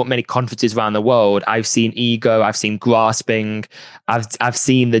teaching, I've taught many conferences around the world. I've seen ego, I've seen grasping, I've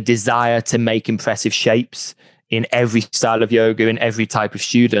seen the desire to make impressive shapes in every style of yoga, in every type of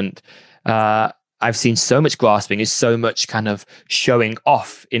student. I've seen so much grasping, is so much kind of showing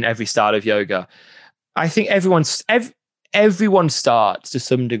off in every style of yoga. I think everyone starts to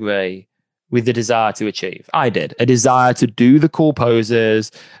some degree with the desire to achieve. I did. A desire to do the cool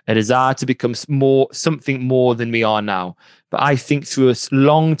poses, a desire to become something more than we are now. But I think through a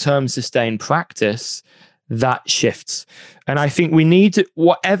long-term sustained practice, that shifts. And I think we need to,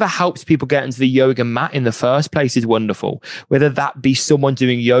 whatever helps people get into the yoga mat in the first place is wonderful. Whether that be someone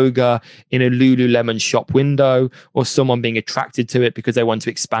doing yoga in a Lululemon shop window, or someone being attracted to it because they want to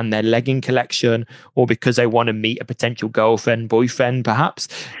expand their legging collection, or because they want to meet a potential girlfriend, boyfriend, perhaps.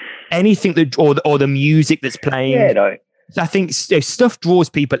 Anything that, or the music that's playing. Yeah, no. I think stuff draws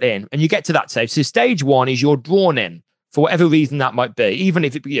people in, and you get to that stage. So stage one is you're drawn in for whatever reason that might be, even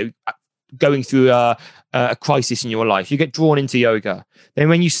if it, going through a crisis in your life, you get drawn into yoga. Then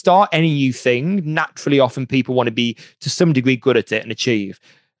when you start any new thing, naturally, often people want to be to some degree good at it and achieve.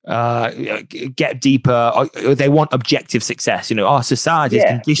 Get deeper, or they want objective success. Our society is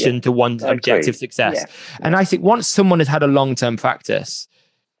conditioned to want objective success. Yeah. And I think once someone has had a long-term practice,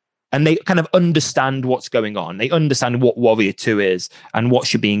 and they kind of understand what's going on, they understand what Warrior 2 is and what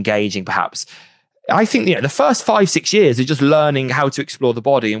should be engaging, perhaps. I think the first 5-6 years is just learning how to explore the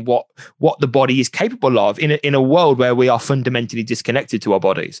body and what the body is capable of in a world where we are fundamentally disconnected to our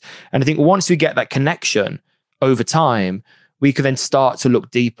bodies. And I think once we get that connection over time, we can then start to look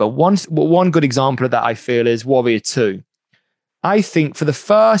deeper. One good example of that, I feel, is Warrior 2. I think for the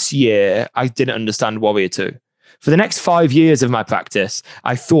first year, I didn't understand Warrior 2. For the next 5 years of my practice,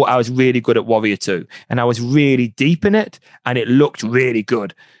 I thought I was really good at Warrior 2, and I was really deep in it, and it looked really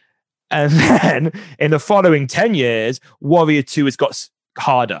good. And then in the following 10 years, Warrior 2 has got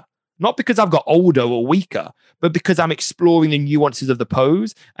harder. Not because I've got older or weaker, but because I'm exploring the nuances of the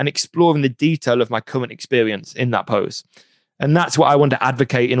pose and exploring the detail of my current experience in that pose. And that's what I want to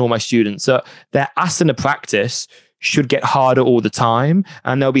advocate in all my students. So their asana practice should get harder all the time.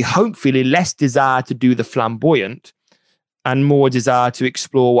 And there'll be hopefully less desire to do the flamboyant and more desire to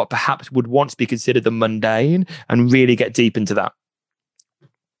explore what perhaps would once be considered the mundane and really get deep into that.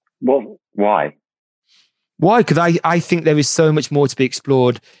 Well, why? Why? Because I think there is so much more to be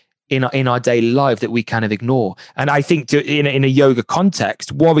explored in our daily life that we kind of ignore. And I think in a yoga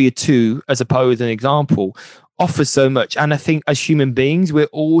context, Warrior 2, as opposed to an example, offers so much. And I think as human beings, we're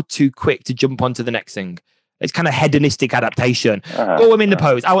all too quick to jump onto the next thing. It's kind of hedonistic adaptation. Oh, I'm in the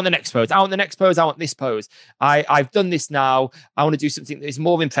pose. I want the next pose. I want the next pose. I want this pose. I've done this now. I want to do something that is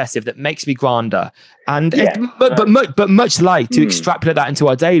more impressive, that makes me grander. And but much like to extrapolate that into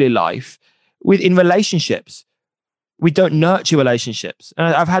our daily life, in relationships, we don't nurture relationships.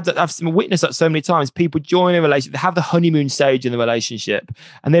 And I've witnessed that so many times. People join a relationship, they have the honeymoon stage in the relationship,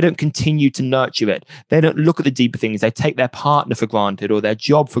 and they don't continue to nurture it. They don't look at the deeper things. They take their partner for granted or their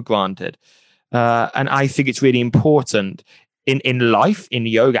job for granted. And I think it's really important in life, in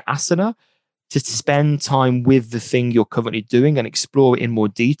yoga asana, to spend time with the thing you're currently doing and explore it in more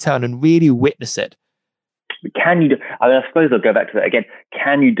detail and really witness it. Can you do? I mean, I suppose I'll go back to that again.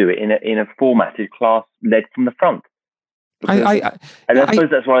 Can you do it in a formatted class led from the front? I suppose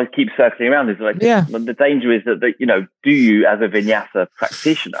that's why I keep circling around. Is like, the danger is that do you, as a vinyasa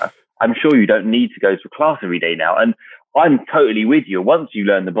practitioner? I'm sure you don't need to go to a class every day now. And I'm totally with you. Once you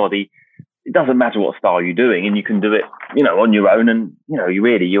learn the body, it doesn't matter what style you're doing, and you can do it, on your own. And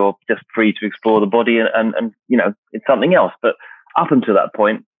you're just free to explore the body, and it's something else. But up until that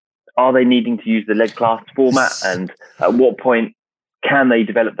point, are they needing to use the leg class format? And at what point can they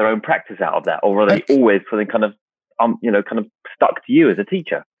develop their own practice out of that, or are they always feeling kind of stuck to you as a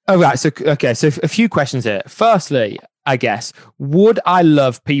teacher? Oh, right. So a few questions here. Firstly, I guess, would I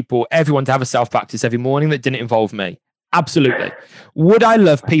love everyone to have a self-practice every morning that didn't involve me? Absolutely. Would I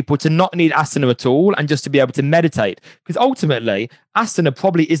love people to not need asana at all and just to be able to meditate? Because ultimately, asana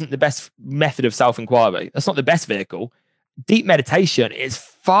probably isn't the best method of self-inquiry. That's not the best vehicle. Deep meditation is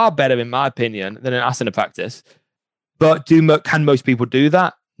far better, in my opinion, than an asana practice. But can most people do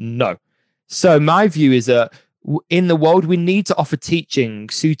that? No. So my view is that in the world, we need to offer teaching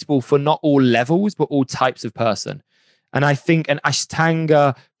suitable for not all levels, but all types of person. And I think an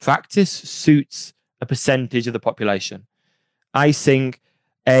Ashtanga practice suits a percentage of the population. I think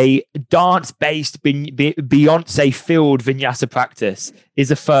a dance-based Beyonce-filled vinyasa practice is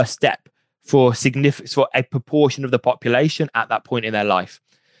a first step for a proportion of the population at that point in their life.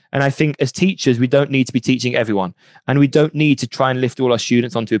 And I think as teachers, we don't need to be teaching everyone, and we don't need to try and lift all our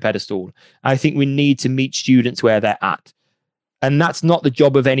students onto a pedestal. I think we need to meet students where they're at. And that's not the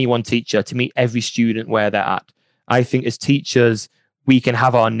job of any one teacher, to meet every student where they're at. I think as teachers, we can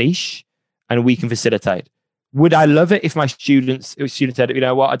have our niche and we can facilitate. Would I love it if my students said, you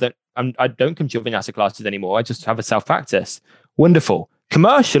know what, I don't come to your vinyasa classes anymore. I just have a self-practice. Wonderful.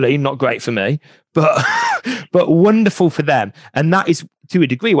 Commercially, not great for me, but wonderful for them. And that is, to a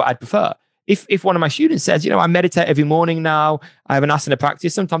degree, what I'd prefer. If one of my students says, I meditate every morning now, I have an asana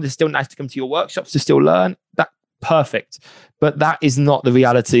practice, sometimes it's still nice to come to your workshops to still learn, that's perfect. But that is not the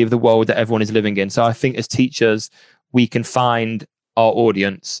reality of the world that everyone is living in. So I think as teachers, we can find our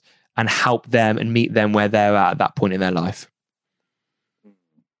audience and help them and meet them where they're at that point in their life.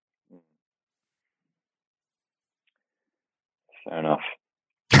 Fair enough.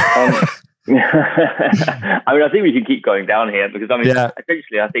 I mean, I think we can keep going down here because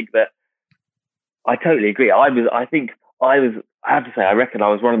essentially, I think that I totally agree. I have to say, I reckon I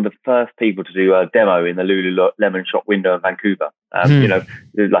was one of the first people to do a demo in the Lululemon shop window in Vancouver.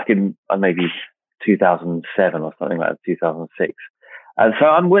 Like in maybe 2007 or something like that, 2006. And so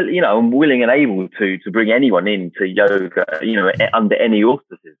I'm willing and able to bring anyone into yoga, under any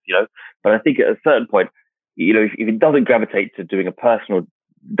auspices, But I think at a certain point, if it doesn't gravitate to doing a personal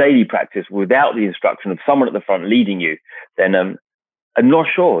daily practice without the instruction of someone at the front leading you, then I'm not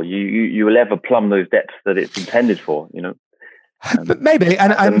sure you will ever plumb those depths that it's intended for, But maybe,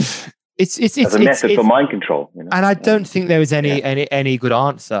 and it's as a method for mind control. And I don't think there is any good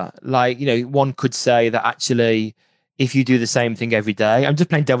answer. Like, one could say that actually, if you do the same thing every day, I'm just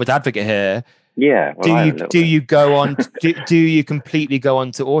playing devil's advocate here, Yeah. Well, do you go on? do you completely go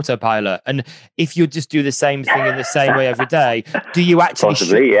on to autopilot? And if you just do the same thing in the same way every day, do you actually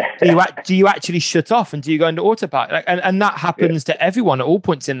do you actually shut off and do you go into autopilot? And that happens to everyone at all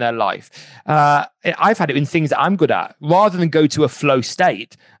points in their life. I've had it in things that I'm good at. Rather than go to a flow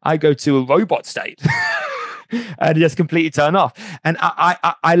state, I go to a robot state and just completely turn off. And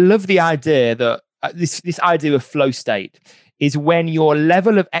I love the idea that this idea of flow state is when your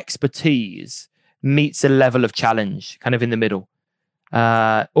level of expertise meets a level of challenge, kind of in the middle.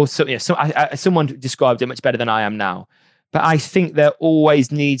 Someone described it much better than I am now. But I think there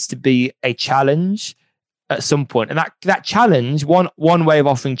always needs to be a challenge at some point. And that challenge, one way of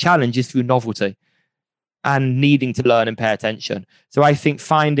offering challenge is through novelty and needing to learn and pay attention. So I think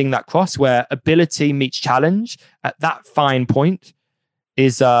finding that cross where ability meets challenge at that fine point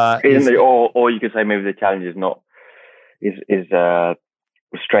is... or you could say maybe the challenge is not... is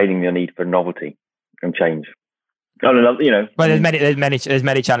restraining your need for novelty and change. Well, there's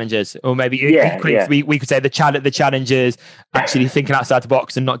many challenges, or maybe we could say the challenge is actually thinking outside the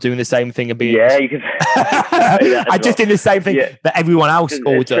box and not doing the same thing and being. Yeah, you can. I just did the same thing that everyone else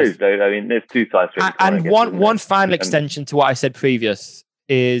all does. True. I mean, there's two sides to it. And one final extension to what I said previous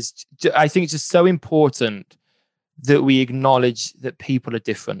is, I think it's just so important that we acknowledge that people are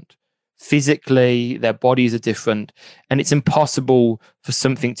different. Physically, their bodies are different, and it's impossible for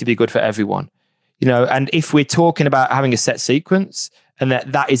something to be good for everyone. And if we're talking about having a set sequence and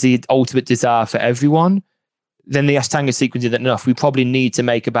that is the ultimate desire for everyone, then the Ashtanga sequence isn't enough. We probably need to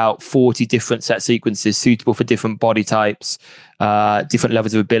make about 40 different set sequences suitable for different body types, different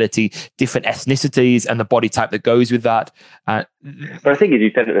levels of ability, different ethnicities, and the body type that goes with that. But I think, as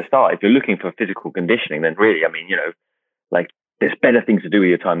you said at the start, if you're looking for physical conditioning, then really, there's better things to do with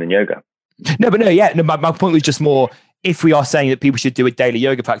your time than yoga. My point was just more, if we are saying that people should do a daily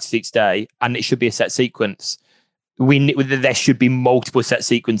yoga practice each day and it should be a set sequence, there should be multiple set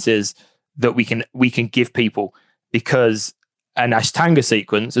sequences that we can give people, because an Ashtanga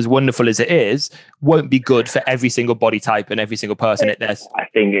sequence, as wonderful as it is, won't be good for every single body type and every single person. I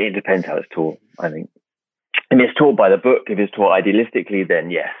think it depends how it's taught. I think if it's taught by the book, if it's taught idealistically, then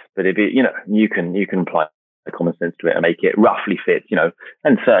yes. But if it, you can apply the common sense to it and make it roughly fit,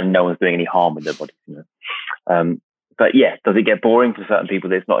 and certainly no one's doing any harm with their body, But yeah, does it get boring for certain people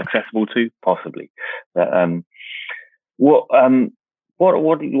that it's not accessible to? Possibly. But what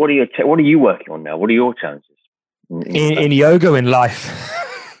are you working on now? What are your challenges in yoga, in life?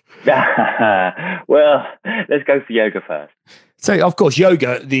 Well, let's go for yoga first. So, of course,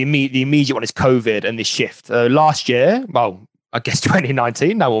 yoga, the immediate one is COVID and this shift. Last year, well, I guess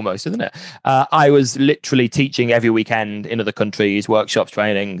 2019 now almost, isn't it? I was literally teaching every weekend in other countries, workshops,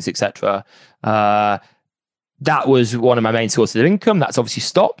 trainings, etc. That was one of my main sources of income. That's obviously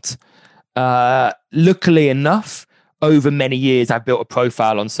stopped. Luckily enough, over many years, I've built a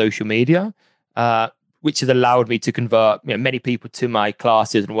profile on social media, which has allowed me to convert many people to my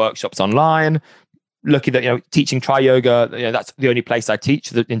classes and workshops online. Lucky that teaching Tri Yoga, that's the only place I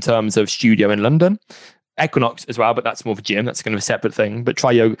teach in terms of studio in London. Equinox as well, but that's more of a gym. That's kind of a separate thing. But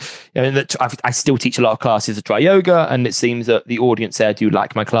Tri Yoga, I still teach a lot of classes of Tri Yoga, and it seems that the audience there do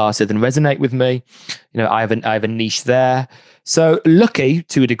like my classes and resonate with me. I have a niche there. So lucky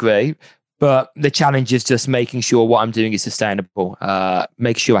to a degree, but the challenge is just making sure what I'm doing is sustainable.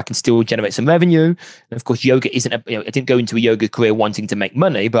 Make sure I can still generate some revenue. And of course, yoga isn't I didn't go into a yoga career wanting to make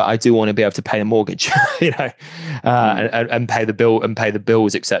money, but I do want to be able to pay a mortgage, and pay the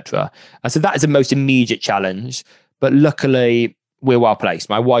bills, etc. So that is the most immediate challenge. But luckily, we're well placed.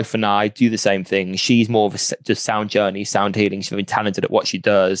 My wife and I do the same thing. She's more of a just sound journey, sound healing. She's very talented at what she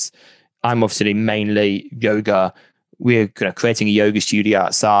does. I'm obviously mainly yoga. We're creating a yoga studio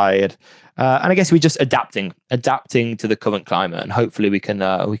outside. And I guess we're just adapting to the current climate, and hopefully we can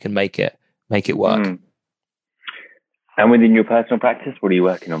make it work. Mm. And within your personal practice, what are you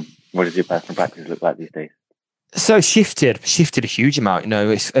working on? What does your personal practice look like these days? So shifted a huge amount.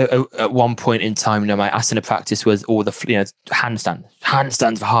 It's, at one point in time, my asana practice was all the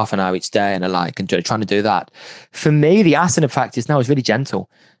handstands for half an hour each day, and trying to do that. For me, the asana practice now is really gentle,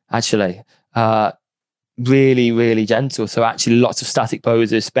 actually. Really, really gentle. So actually lots of static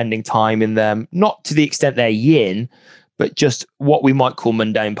poses, spending time in them, not to the extent they're yin, but just what we might call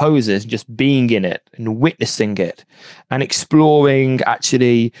mundane poses, just being in it and witnessing it and exploring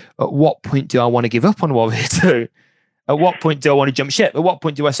actually, at what point do I want to give up on Warrior 2? At what point do I want to jump ship? At what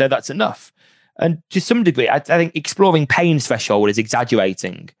point do I say that's enough? And to some degree, I think exploring pain's threshold is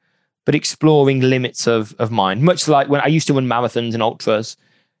exaggerating, but exploring limits of mind, much like when I used to run marathons and ultras.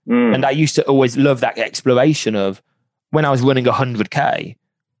 And I used to always love that exploration of when I was running 100K,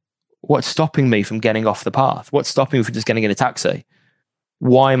 What's stopping me from getting off the path? What's stopping me from just getting in a taxi?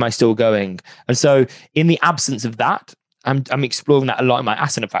 Why am I still going? And so in the absence of that, I'm exploring that a lot in my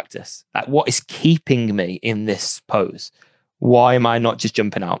asana practice. Like, what is keeping me in this pose? Why am I not just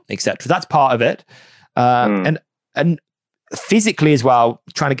jumping out, etc.? That's part of it. And physically as well,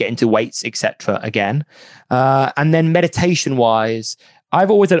 trying to get into weights, etc. again. And then meditation wise, I've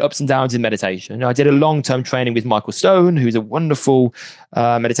always had ups and downs in meditation. I did a long-term training with Michael Stone, who's a wonderful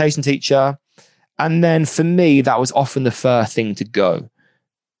meditation teacher. And then for me, that was often the first thing to go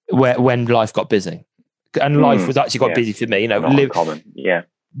when life got busy. And life was actually quite busy for me,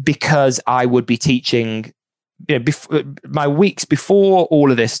 because I would be teaching, my weeks before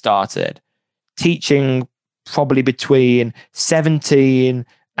all of this started, teaching probably between 17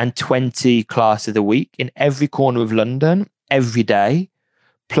 and 20 classes a week in every corner of London, every day,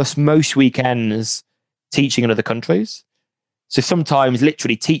 plus most weekends teaching in other countries. So sometimes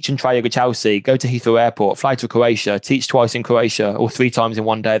literally teach and try yoga Chelsea, go to Heathrow Airport, fly to Croatia, teach twice in Croatia or 3 times in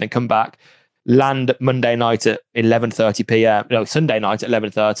one day, then come back, land Monday night at 11:30 p.m. No, Sunday night at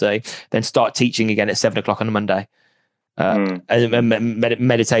 11:30, then start teaching again at 7 o'clock on a Monday. And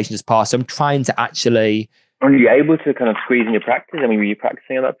meditation has passed. So I'm trying to actually. Are you able to kind of squeeze in your practice? I mean, were you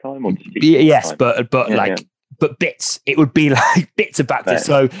practicing at that time? Or yes, but bits. It would be like bits of practice.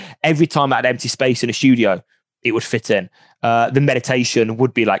 So every time I had empty space in a studio, it would fit in. The meditation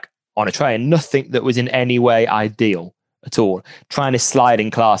would be like on a train. Nothing that was in any way ideal at all. Trying to slide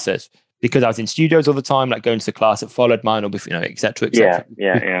in classes because I was in studios all the time, like going to the class that followed mine, or et cetera, et cetera.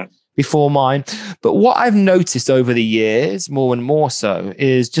 Yeah. Before mine. But what I've noticed over the years, more and more so,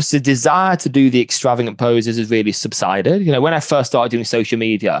 is just the desire to do the extravagant poses has really subsided. When I first started doing social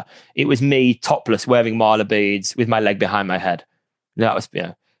media, it was me topless, wearing mala beads with my leg behind my head. That was,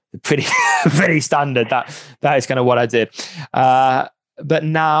 pretty standard. That is kind of what I did. But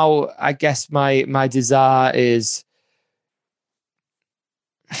now I guess my desire is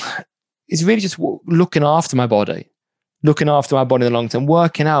really just looking after my body in the long term,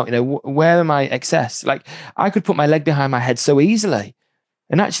 working out, where am I excess? Like, I could put my leg behind my head so easily.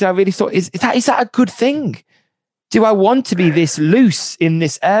 And actually, I really thought, is that a good thing? Do I want to be this loose in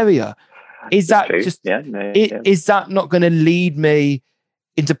this area? Is that true? Is that not going to lead me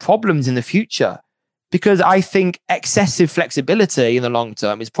into problems in the future? Because I think excessive flexibility in the long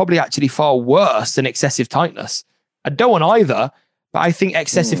term is probably actually far worse than excessive tightness. I don't want either. But I think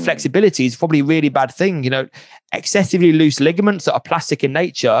excessive flexibility is probably a really bad thing. Excessively loose ligaments that are plastic in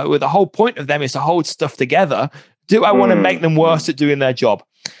nature, where the whole point of them is to hold stuff together. Do I want to make them worse at doing their job?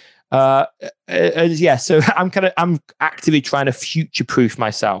 So I'm actively trying to future-proof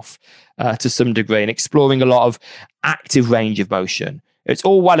myself to some degree and exploring a lot of active range of motion. It's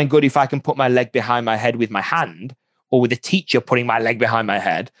all well and good if I can put my leg behind my head with my hand, or with a teacher putting my leg behind my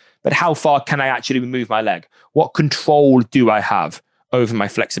head. But how far can I actually move my leg? What control do I have over my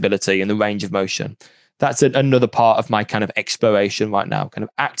flexibility and the range of motion? That's another part of my kind of exploration right now, kind of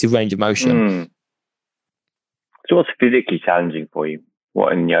active range of motion. So what's physically challenging for you?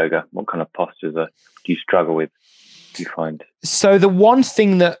 What in yoga? What kind of postures do you struggle with, do you find? So the one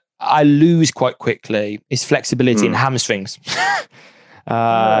thing that I lose quite quickly is flexibility in hamstrings.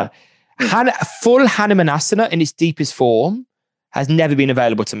 Full Hanumanasana in its deepest form has never been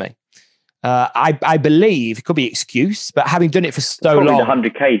available to me. I believe it could be excuse, but having done it for so long, the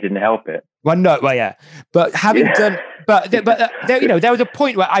 100K didn't help it. But having done, there was a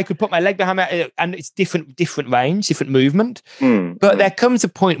point where I could put my leg behind my, and it's different range, different movement. But there comes a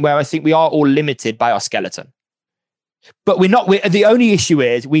point where I think we are all limited by our skeleton. But the only issue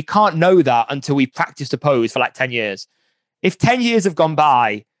is we can't know that until we practiced a pose for like 10 years. If 10 years have gone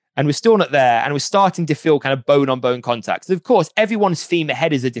by and we're still not there, and we're starting to feel kind of bone-on-bone contact. So of course, everyone's femur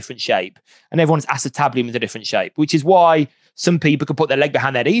head is a different shape, and everyone's acetabulum is a different shape, which is why some people can put their leg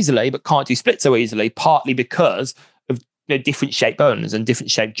behind their head easily, but can't do split so easily, partly because of different shaped bones and different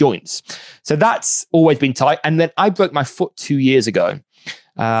shaped joints. So that's always been tight. And then I broke my foot 2 years ago,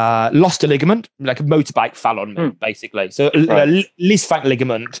 lost a ligament, like a motorbike fell on me, basically. So a Lisfranc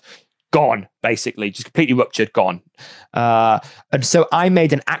ligament, gone, basically, just completely ruptured, gone. And so I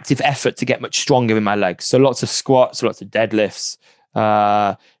made an active effort to get much stronger in my legs. So lots of squats, lots of deadlifts,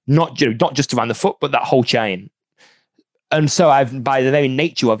 not just around the foot, but that whole chain. And so by the very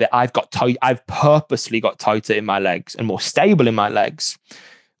nature of it, I've purposely got tighter in my legs and more stable in my legs,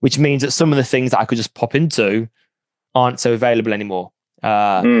 which means that some of the things that I could just pop into aren't so available anymore.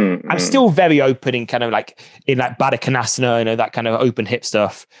 I'm still very open in kind of like Baddha Konasana, that kind of open hip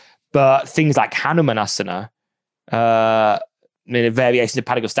stuff. But things like Hanumanasana, variations of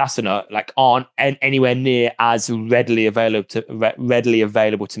Padangusthasana like aren't anywhere near as readily available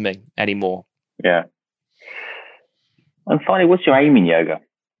to me anymore. Yeah. And finally, what's your aim in yoga?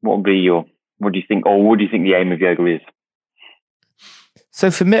 What do you think the aim of yoga is? So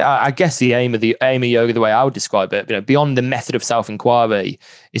for me, I guess the aim of yoga, the way I would describe it, beyond the method of self-inquiry,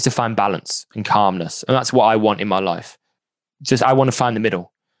 is to find balance and calmness. And that's what I want in my life. I want to find the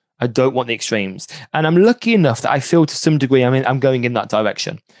middle. I don't want the extremes. And I'm lucky enough that I feel to some degree, I'm going in that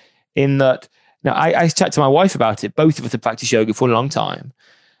direction. In that, I chat to my wife about it. Both of us have practiced yoga for a long time.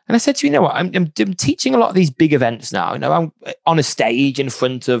 And I said to you, I'm teaching a lot of these big events now. I'm on a stage in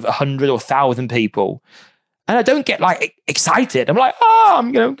front of 100 or 1,000 people. And I don't get like excited. I'm like,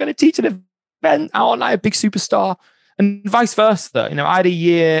 I'm going to teach an event out like a big superstar, and vice versa. I had a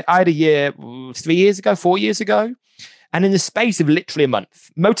year 3 years ago, 4 years ago. And in the space of literally a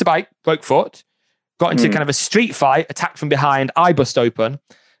month, motorbike, broke foot, got into kind of a street fight, attacked from behind, eye bust open.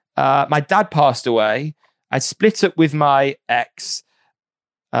 My dad passed away. I split up with my ex,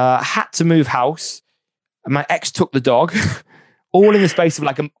 had to move house. My ex took the dog, all in the space of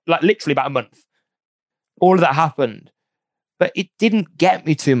like literally about a month. All of that happened, but it didn't get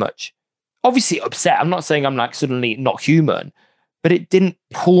me too much. Obviously upset. I'm not saying I'm like suddenly not human, but it didn't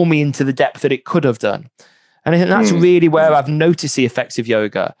pull me into the depth that it could have done. And I think that's really where I've noticed the effects of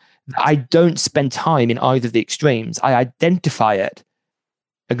yoga. I don't spend time in either of the extremes. I identify it,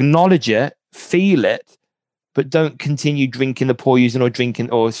 acknowledge it, feel it, but don't continue drinking the poison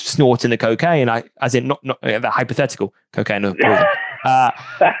or snorting the cocaine. As in not the hypothetical cocaine or poison.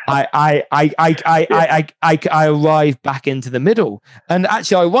 I arrive back into the middle. And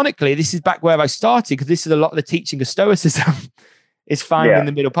actually, ironically, this is back where I started, because this is a lot of the teaching of Stoicism is finding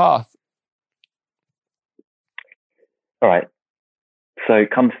the middle path. All right. So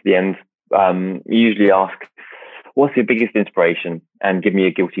it comes to the end. You usually ask, what's your biggest inspiration? And give me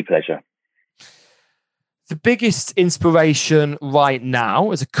a guilty pleasure. The biggest inspiration right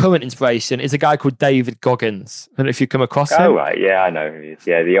now, as a current inspiration, is a guy called David Goggins. I don't know if you come across him. Oh, right. Yeah, I know who he is.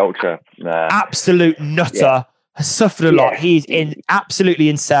 Yeah, the ultra. Absolute nutter. Has suffered a lot. He's absolutely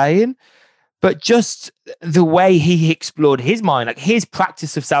insane. But just the way he explored his mind, like his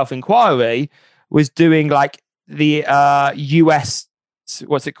practice of self-inquiry was doing like the US,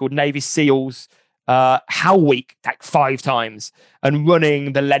 what's it called? Navy SEALs Hell Week like 5 times and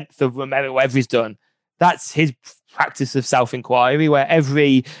running the length of whatever he's done. That's his practice of self-inquiry, where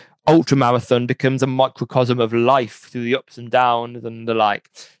every ultra marathon becomes a microcosm of life through the ups and downs and the like.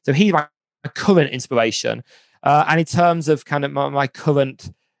 So he's my current inspiration. And in terms of kind of my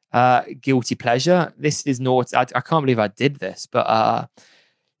current guilty pleasure, this is naughty. I can't believe I did this, but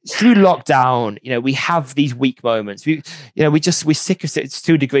through lockdown, we have these weak moments. We're sick of it's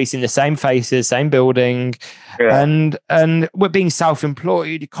 2 degrees in the same faces, same building, and we're being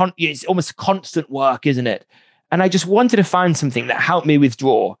self-employed. It's almost constant work, isn't it? And I just wanted to find something that helped me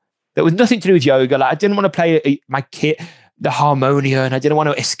withdraw. That was nothing to do with yoga. Like I didn't want to play my kit, the harmonium. I didn't want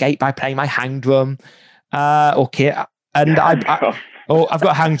to escape by playing my hang drum or kit. And I've got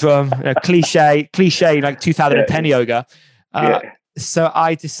a hang drum, cliche like 2010 yoga. So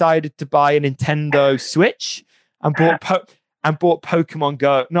I decided to buy a Nintendo Switch and bought Pokemon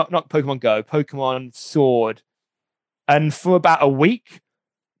Go, not Pokemon Go, Pokemon Sword. And for about a week,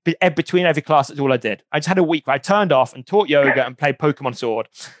 between every class, that's all I did. I just had a week where I turned off and taught yoga and played Pokemon Sword.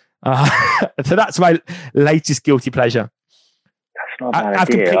 So that's my latest guilty pleasure. That's not a bad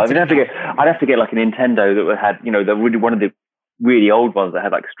idea. I'd have to get like a Nintendo that had, one of the really old ones that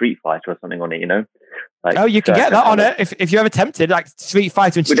had like Street Fighter or something on it, Like, you can get that on it if you're ever tempted, like Street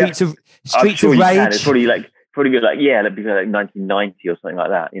Fighter and Streets of Rage. It's probably like 1990 or something like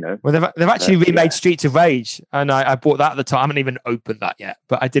that, Well, they've actually remade Streets of Rage, and I bought that at the time. I haven't even opened that yet,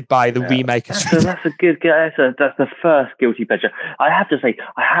 but I did buy the remake. That's the first guilty pleasure. I have to say,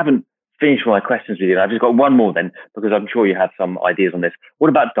 I haven't finished my questions with you. I've just got one more then, because I'm sure you have some ideas on this. What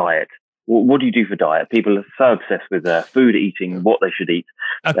about diet? What do you do for diet? People are so obsessed with food, eating, what they should eat.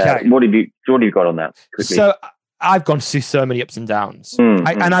 Okay. What have you got on that? Quickly? So I've gone through so many ups and downs. And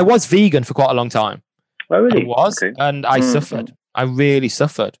I was vegan for quite a long time. Oh, really? I was, okay. And I suffered. I really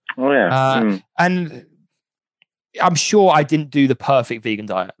suffered. Oh, yeah. And I'm sure I didn't do the perfect vegan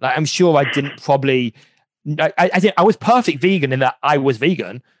diet. Like, I'm sure I didn't probably... I was perfect vegan in that I was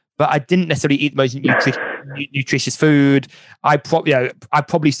vegan, but I didn't necessarily eat the most nutritious food. I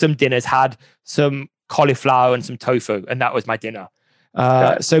probably some dinners had some cauliflower and some tofu, and that was my dinner.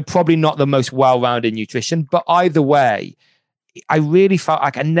 So probably not the most well-rounded nutrition, but either way, I really felt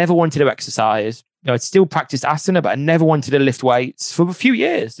like I never wanted to exercise. I still practiced asana, but I never wanted to lift weights for a few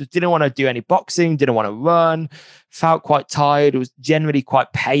years. Didn't want to do any boxing, didn't want to run, felt quite tired, was generally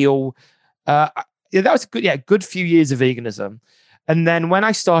quite pale. That was a good few years of veganism. And then when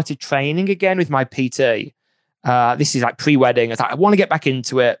I started training again with my PT, this is like pre-wedding, I was like, I want to get back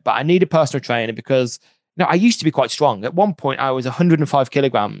into it, but I need a personal trainer because I used to be quite strong. At one point, I was 105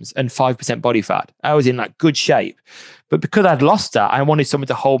 kilograms and 5% body fat. I was in like good shape. But because I'd lost that, I wanted someone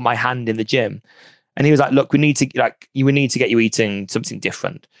to hold my hand in the gym. And he was like, look, we need to get you eating something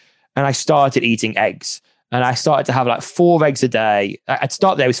different. And I started eating eggs. And I started to have like 4 eggs a day. I'd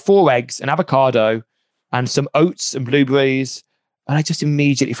start there with 4 eggs, an avocado, and some oats and blueberries. And I just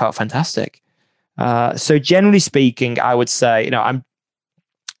immediately felt fantastic. So generally speaking, I would say, I'm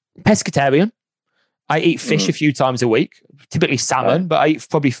pescatarian. I eat fish a few times a week, typically salmon, but I eat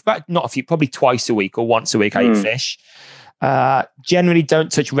probably twice a week or once a week. I eat fish. Generally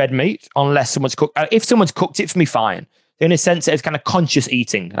don't touch red meat unless someone's cooked. If someone's cooked it for me, fine. In a sense, it's kind of conscious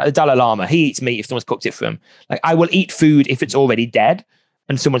eating. Like the Dalai Lama, he eats meat if someone's cooked it for him. Like I will eat food if it's already dead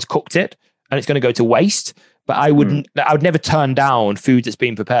and someone's cooked it and it's going to go to waste. But I would never turn down food that's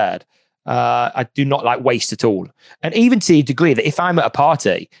been prepared. I do not like waste at all. And even to the degree that if I'm at a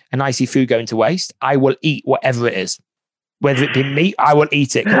party and I see food going to waste, I will eat whatever it is. Whether it be meat, I will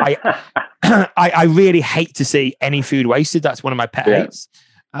eat it. I really hate to see any food wasted. That's one of my pet hates.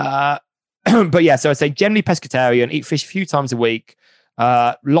 But yeah, so I'd say generally pescatarian, eat fish a few times a week.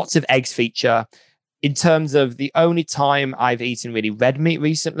 Lots of eggs feature. In terms of the only time I've eaten really red meat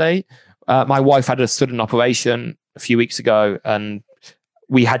recently, my wife had a sudden operation a few weeks ago and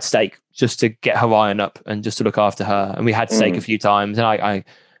we had steak just to get her iron up and just to look after her. And we had steak a few times and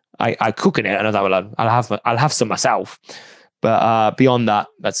I cook in it and I thought, well, I'll have some myself. But beyond that,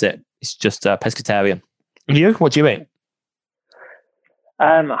 that's it. It's just pescatarian. And you? What do you eat?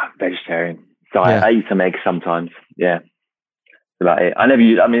 I'm vegetarian. So I eat some eggs sometimes. Yeah. That's about it.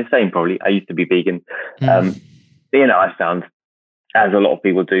 The same probably. I used to be vegan. I found, as a lot of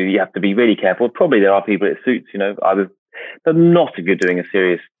people do, you have to be really careful. Probably there are people it suits, but not if you're doing a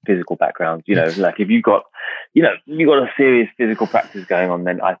serious physical background, like if you've got a serious physical practice going on,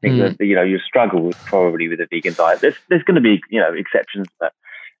 then I think that, you struggle probably with a vegan diet. There's going to be, exceptions, but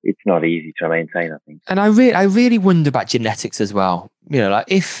it's not easy to maintain, I think. And I really wonder about genetics as well. Like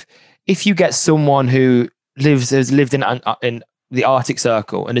if you get someone who has lived in the Arctic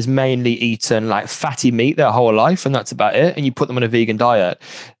Circle and has mainly eaten like fatty meat their whole life, and that's about it, and you put them on a vegan diet,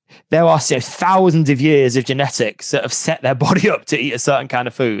 there are thousands of years of genetics that have set their body up to eat a certain kind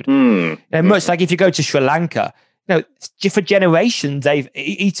of food. And much like if you go to Sri Lanka, for generations, they've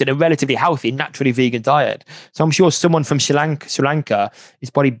eaten a relatively healthy, naturally vegan diet. So I'm sure someone from Sri Lanka is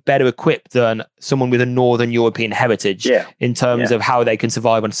probably better equipped than someone with a Northern European heritage in terms of how they can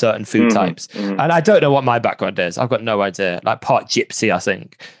survive on certain food types. And I don't know what my background is. I've got no idea. Like part gypsy, I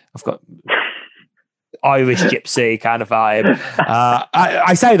think. I've got Irish gypsy kind of vibe.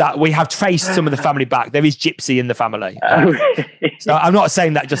 I say that we have traced some of the family back. There is gypsy in the family. So I'm not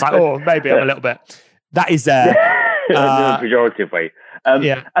saying that just like, maybe I'm a little bit. That is there. In a pejorative way.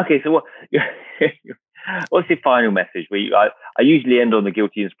 Okay, so what's your final message? I usually end on the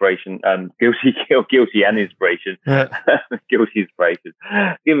guilty inspiration. Guilty and inspiration. Guilty inspiration.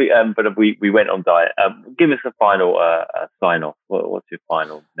 Give me. But we went on diet. Give us a final sign off. What's your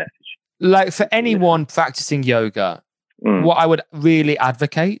final message? Like for anyone practicing yoga, what I would really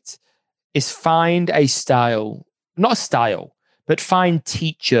advocate is find a style, not a style, but find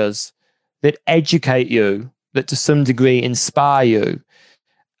teachers that educate you, that to some degree inspire you,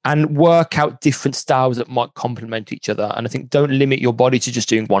 and work out different styles that might complement each other. And I think don't limit your body to just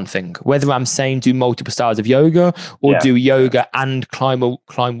doing one thing. Whether I'm saying do multiple styles of yoga or do yoga and climb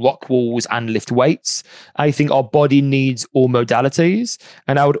rock walls and lift weights, I think our body needs all modalities.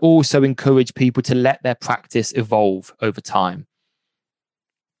 And I would also encourage people to let their practice evolve over time.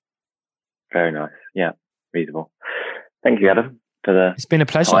 Very nice. Yeah, reasonable. Thank you, Adam, for it's been a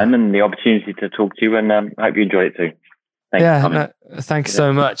pleasure. Time and the opportunity to talk to you, and I hope you enjoy it too. Thanks thanks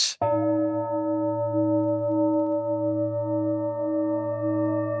so much.